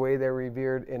Mexico the way they're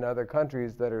revered in other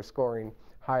countries that are scoring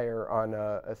higher on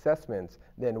assessments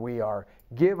than we are.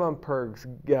 Give them perks,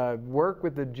 work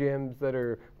with the gyms that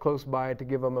are close by to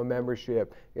give them a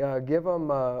membership, give them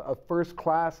a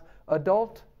first-class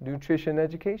adult nutrition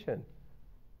education.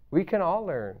 We can all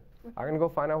learn. I'm going to go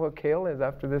find out what kale is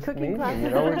after this meeting.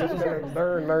 We're just going to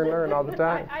learn all the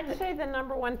time. I'd say the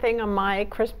number one thing on my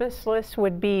Christmas list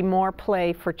would be more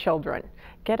play for children.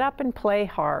 Get up and play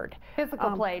hard.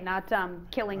 Physical play, not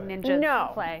killing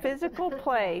ninjas play. No, physical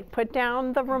play. Put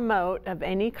down the remote of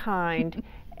any kind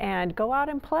and go out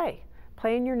and play.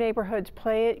 Play in your neighborhoods,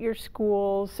 play at your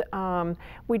schools.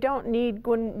 We don't need,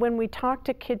 when we talk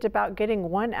to kids about getting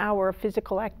 1 hour of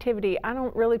physical activity, I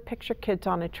don't really picture kids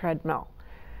on a treadmill.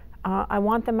 I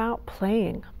want them out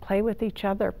playing. Play with each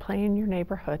other, play in your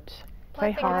neighborhoods.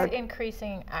 Play hard. It's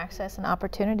increasing access and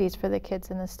opportunities for the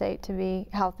kids in the state to be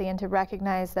healthy and to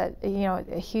recognize that,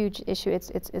 a huge issue,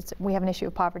 we have an issue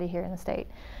of poverty here in the state.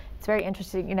 It's very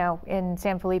interesting, in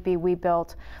San Felipe we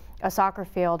built a soccer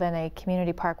field and a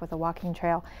community park with a walking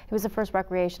trail. It was the first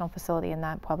recreational facility in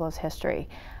that Pueblo's history.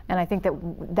 And I think that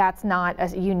that's not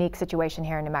a unique situation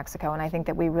here in New Mexico, and I think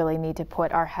that we really need to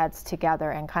put our heads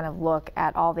together and kind of look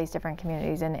at all these different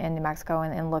communities in New Mexico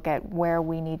and look at where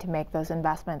we need to make those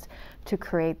investments to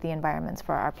create the environments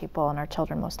for our people and our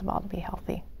children, most of all, to be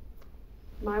healthy.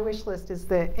 My wish list is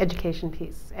the education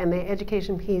piece, and the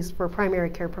education piece for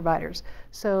primary care providers.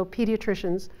 So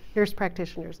pediatricians, nurse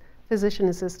practitioners, physician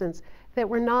assistants, that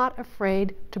we're not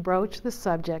afraid to broach the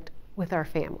subject with our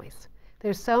families.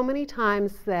 There's so many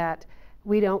times that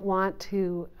we don't want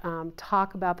to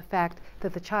talk about the fact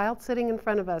that the child sitting in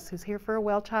front of us who's here for a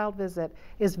well-child visit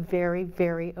is very,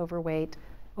 very overweight,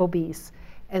 obese.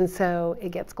 And so it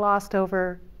gets glossed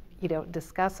over, you don't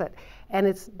discuss it. And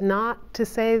it's not to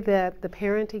say that the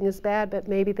parenting is bad, but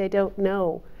maybe they don't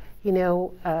know.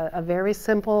 A very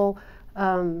simple,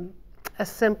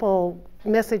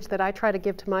 message that I try to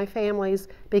give to my families,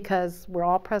 because we're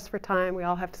all pressed for time, we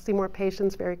all have to see more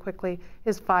patients very quickly,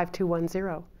 is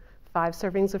 5210. 5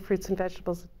 servings of fruits and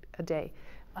vegetables a day.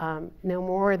 No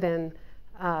more than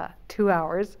 2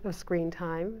 hours of screen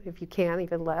time, if you can,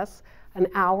 even less, an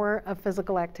hour of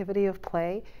physical activity of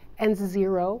play, and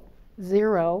zero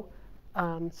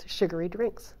sugary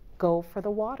drinks. Go for the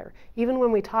water. Even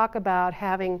when we talk about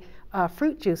having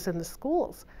fruit juice in the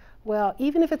schools, well,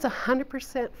 even if it's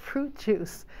 100% fruit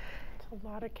juice, it's a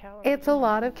lot of calories. It's a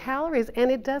lot of calories,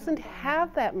 and it doesn't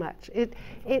have that much.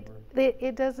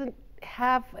 It doesn't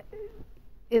have.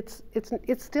 It's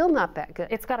still not that good.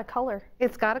 It's got a color.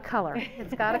 It's got a color.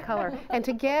 It's got a color. And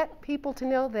to get people to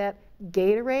know that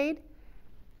Gatorade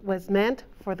was meant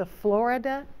for the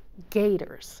Florida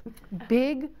Gators,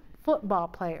 big football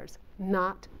players,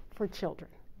 not for children.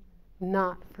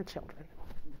 Not for children.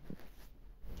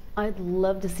 I'd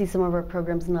love to see some of our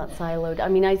programs not siloed. I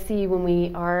mean, I see when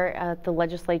we are at the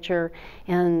legislature,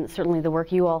 and certainly the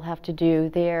work you all have to do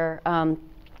there.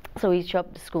 So we show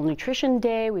up to School Nutrition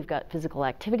Day, we've got Physical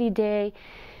Activity Day.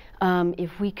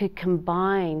 If we could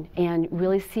combine and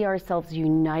really see ourselves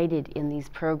united in these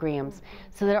programs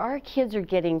so that our kids are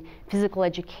getting physical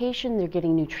education, they're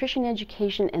getting nutrition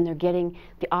education, and they're getting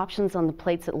the options on the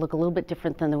plates that look a little bit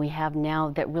different than we have now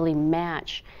that really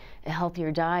match a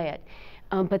healthier diet.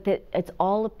 But that it's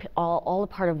all a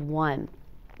part of one.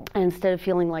 And instead of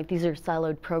feeling like these are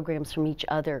siloed programs from each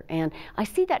other. And I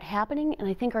see that happening, and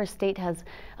I think our state has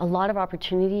a lot of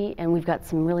opportunity, and we've got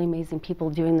some really amazing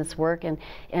people doing this work, and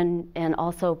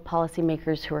also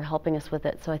policymakers who are helping us with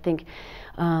it. So I think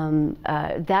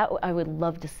that I would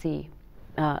love to see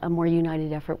a more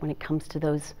united effort when it comes to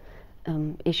those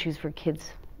issues for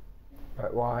kids.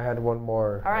 Well, I had one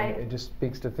more. All right. It just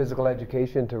speaks to physical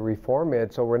education to reform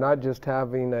it. So we're not just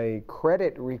having a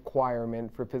credit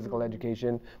requirement for physical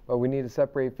education, but we need to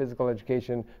separate physical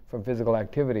education from physical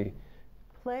activity.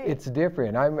 Play. It's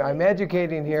different. I'm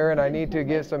educating here, and I need to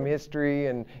give some history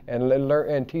and learn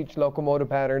and teach locomotive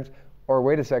patterns. Or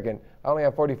wait a second, I only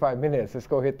have 45 minutes. Let's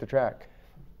go hit the track.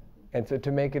 And so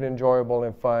to make it enjoyable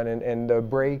and fun, and the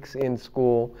breaks in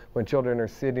school when children are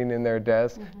sitting in their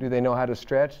desks, do they know how to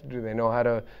stretch? Do they know how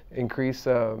to increase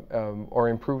or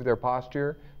improve their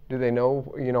posture? Do they know,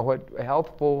 what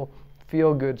healthful,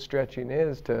 feel-good stretching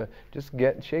is to just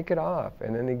shake it off,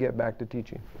 and then they get back to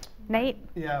teaching? Nate?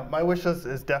 Yeah, my wish list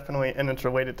is definitely, and it's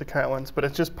related to Carolyn's, but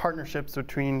it's just partnerships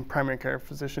between primary care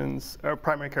physicians or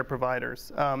primary care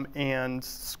providers and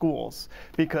schools.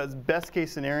 Because best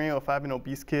case scenario, if I have an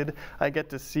obese kid, I get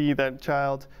to see that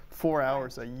child 4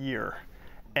 hours a year.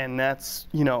 And that's,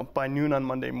 by noon on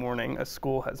Monday morning, a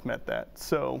school has met that.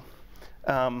 So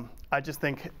I just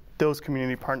think those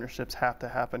community partnerships have to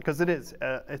happen, because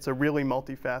it's a really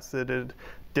multifaceted,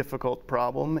 difficult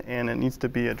problem, and it needs to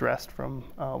be addressed from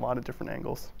a lot of different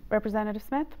angles. Representative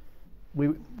Smith?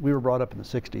 We were brought up in the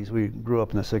 60s. We grew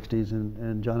up in the 60s,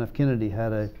 and John F. Kennedy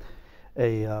had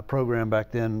a program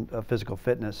back then of physical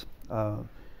fitness. The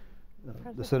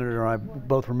senator and I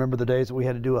both remember the days that we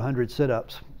had to do 100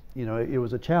 sit-ups. It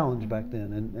was a challenge back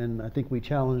then, and I think we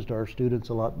challenged our students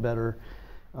a lot better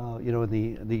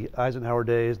in the Eisenhower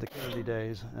days, the Kennedy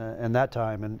days, and that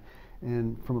time.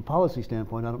 And from a policy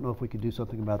standpoint, I don't know if we could do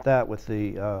something about that with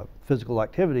the physical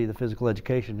activity, the physical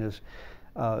education is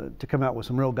to come out with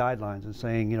some real guidelines and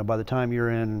saying, by the time you're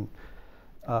in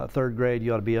third grade,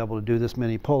 you ought to be able to do this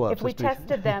many pull-ups. If we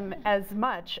tested them as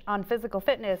much on physical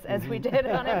fitness as we did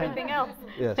on everything else,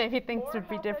 yes. Maybe things would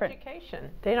be different. Education.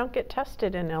 They don't get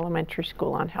tested in elementary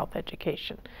school on health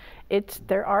education.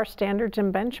 There are standards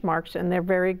and benchmarks, and they're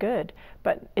very good,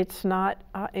 but it's not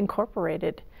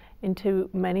incorporated into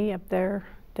many of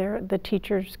the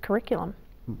teachers' curriculum.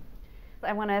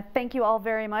 I want to thank you all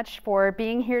very much for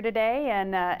being here today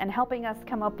and helping us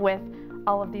come up with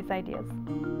all of these ideas.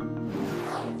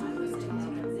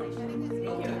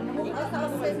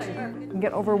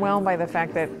 Get overwhelmed by the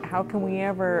fact that how can we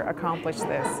ever accomplish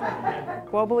this?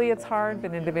 Globally it's hard,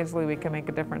 but individually we can make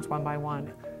a difference one by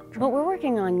one. What we're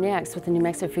working on next with the New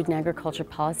Mexico Food and Agriculture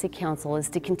Policy Council is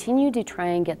to continue to try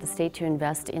and get the state to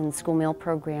invest in the school meal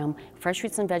program, fresh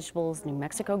fruits and vegetables, New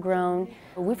Mexico grown.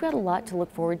 We've got a lot to look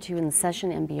forward to in the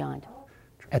session and beyond.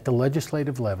 At the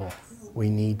legislative level, we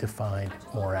need to find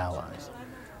more allies,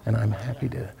 and I'm happy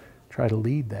to try to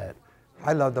lead that.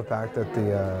 I love the fact that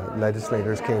the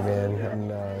legislators came in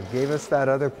and gave us that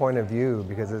other point of view,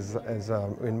 because as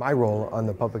in my role on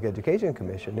the Public Education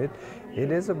Commission,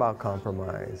 it is about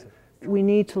compromise. We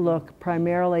need to look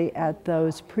primarily at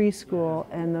those preschool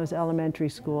and those elementary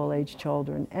school age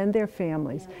children and their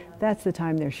families. That's the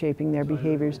time they're shaping their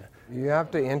behaviors. You have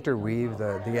to interweave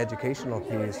the educational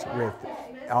piece with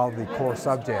all the core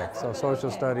subjects. So social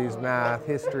studies, math,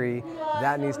 history,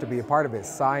 that needs to be a part of it.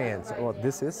 Science, well,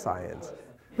 this is science.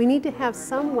 We need to have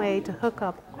some way to hook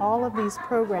up all of these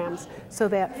programs so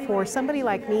that for somebody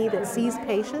like me that sees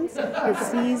patients, that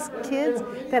sees kids,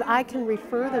 that I can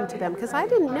refer them to them, because I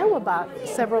didn't know about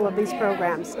several of these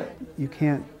programs. You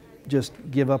can't just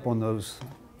give up on those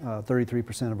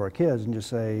 33% of our kids and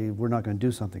just say, we're not going to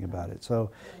do something about it.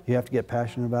 So you have to get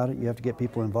passionate about it. You have to get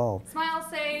people involved. Smile,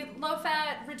 say low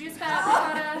fat, reduced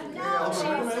fat, ricotta, cheese,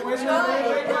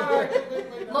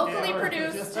 locally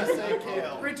produced,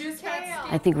 reduced fat.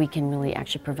 I think we can really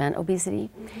actually prevent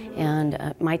obesity, and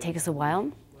it might take us a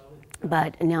while,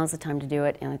 but now's the time to do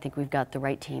it, and I think we've got the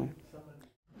right team.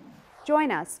 Join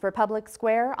us for Public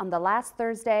Square on the last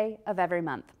Thursday of every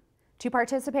month. To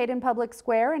participate in Public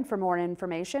Square and for more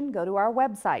information, go to our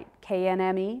website,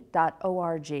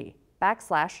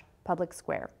 knme.org/Public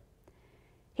Square.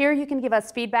 Here you can give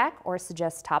us feedback or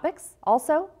suggest topics.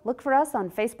 Also, look for us on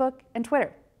Facebook and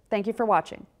Twitter. Thank you for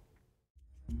watching.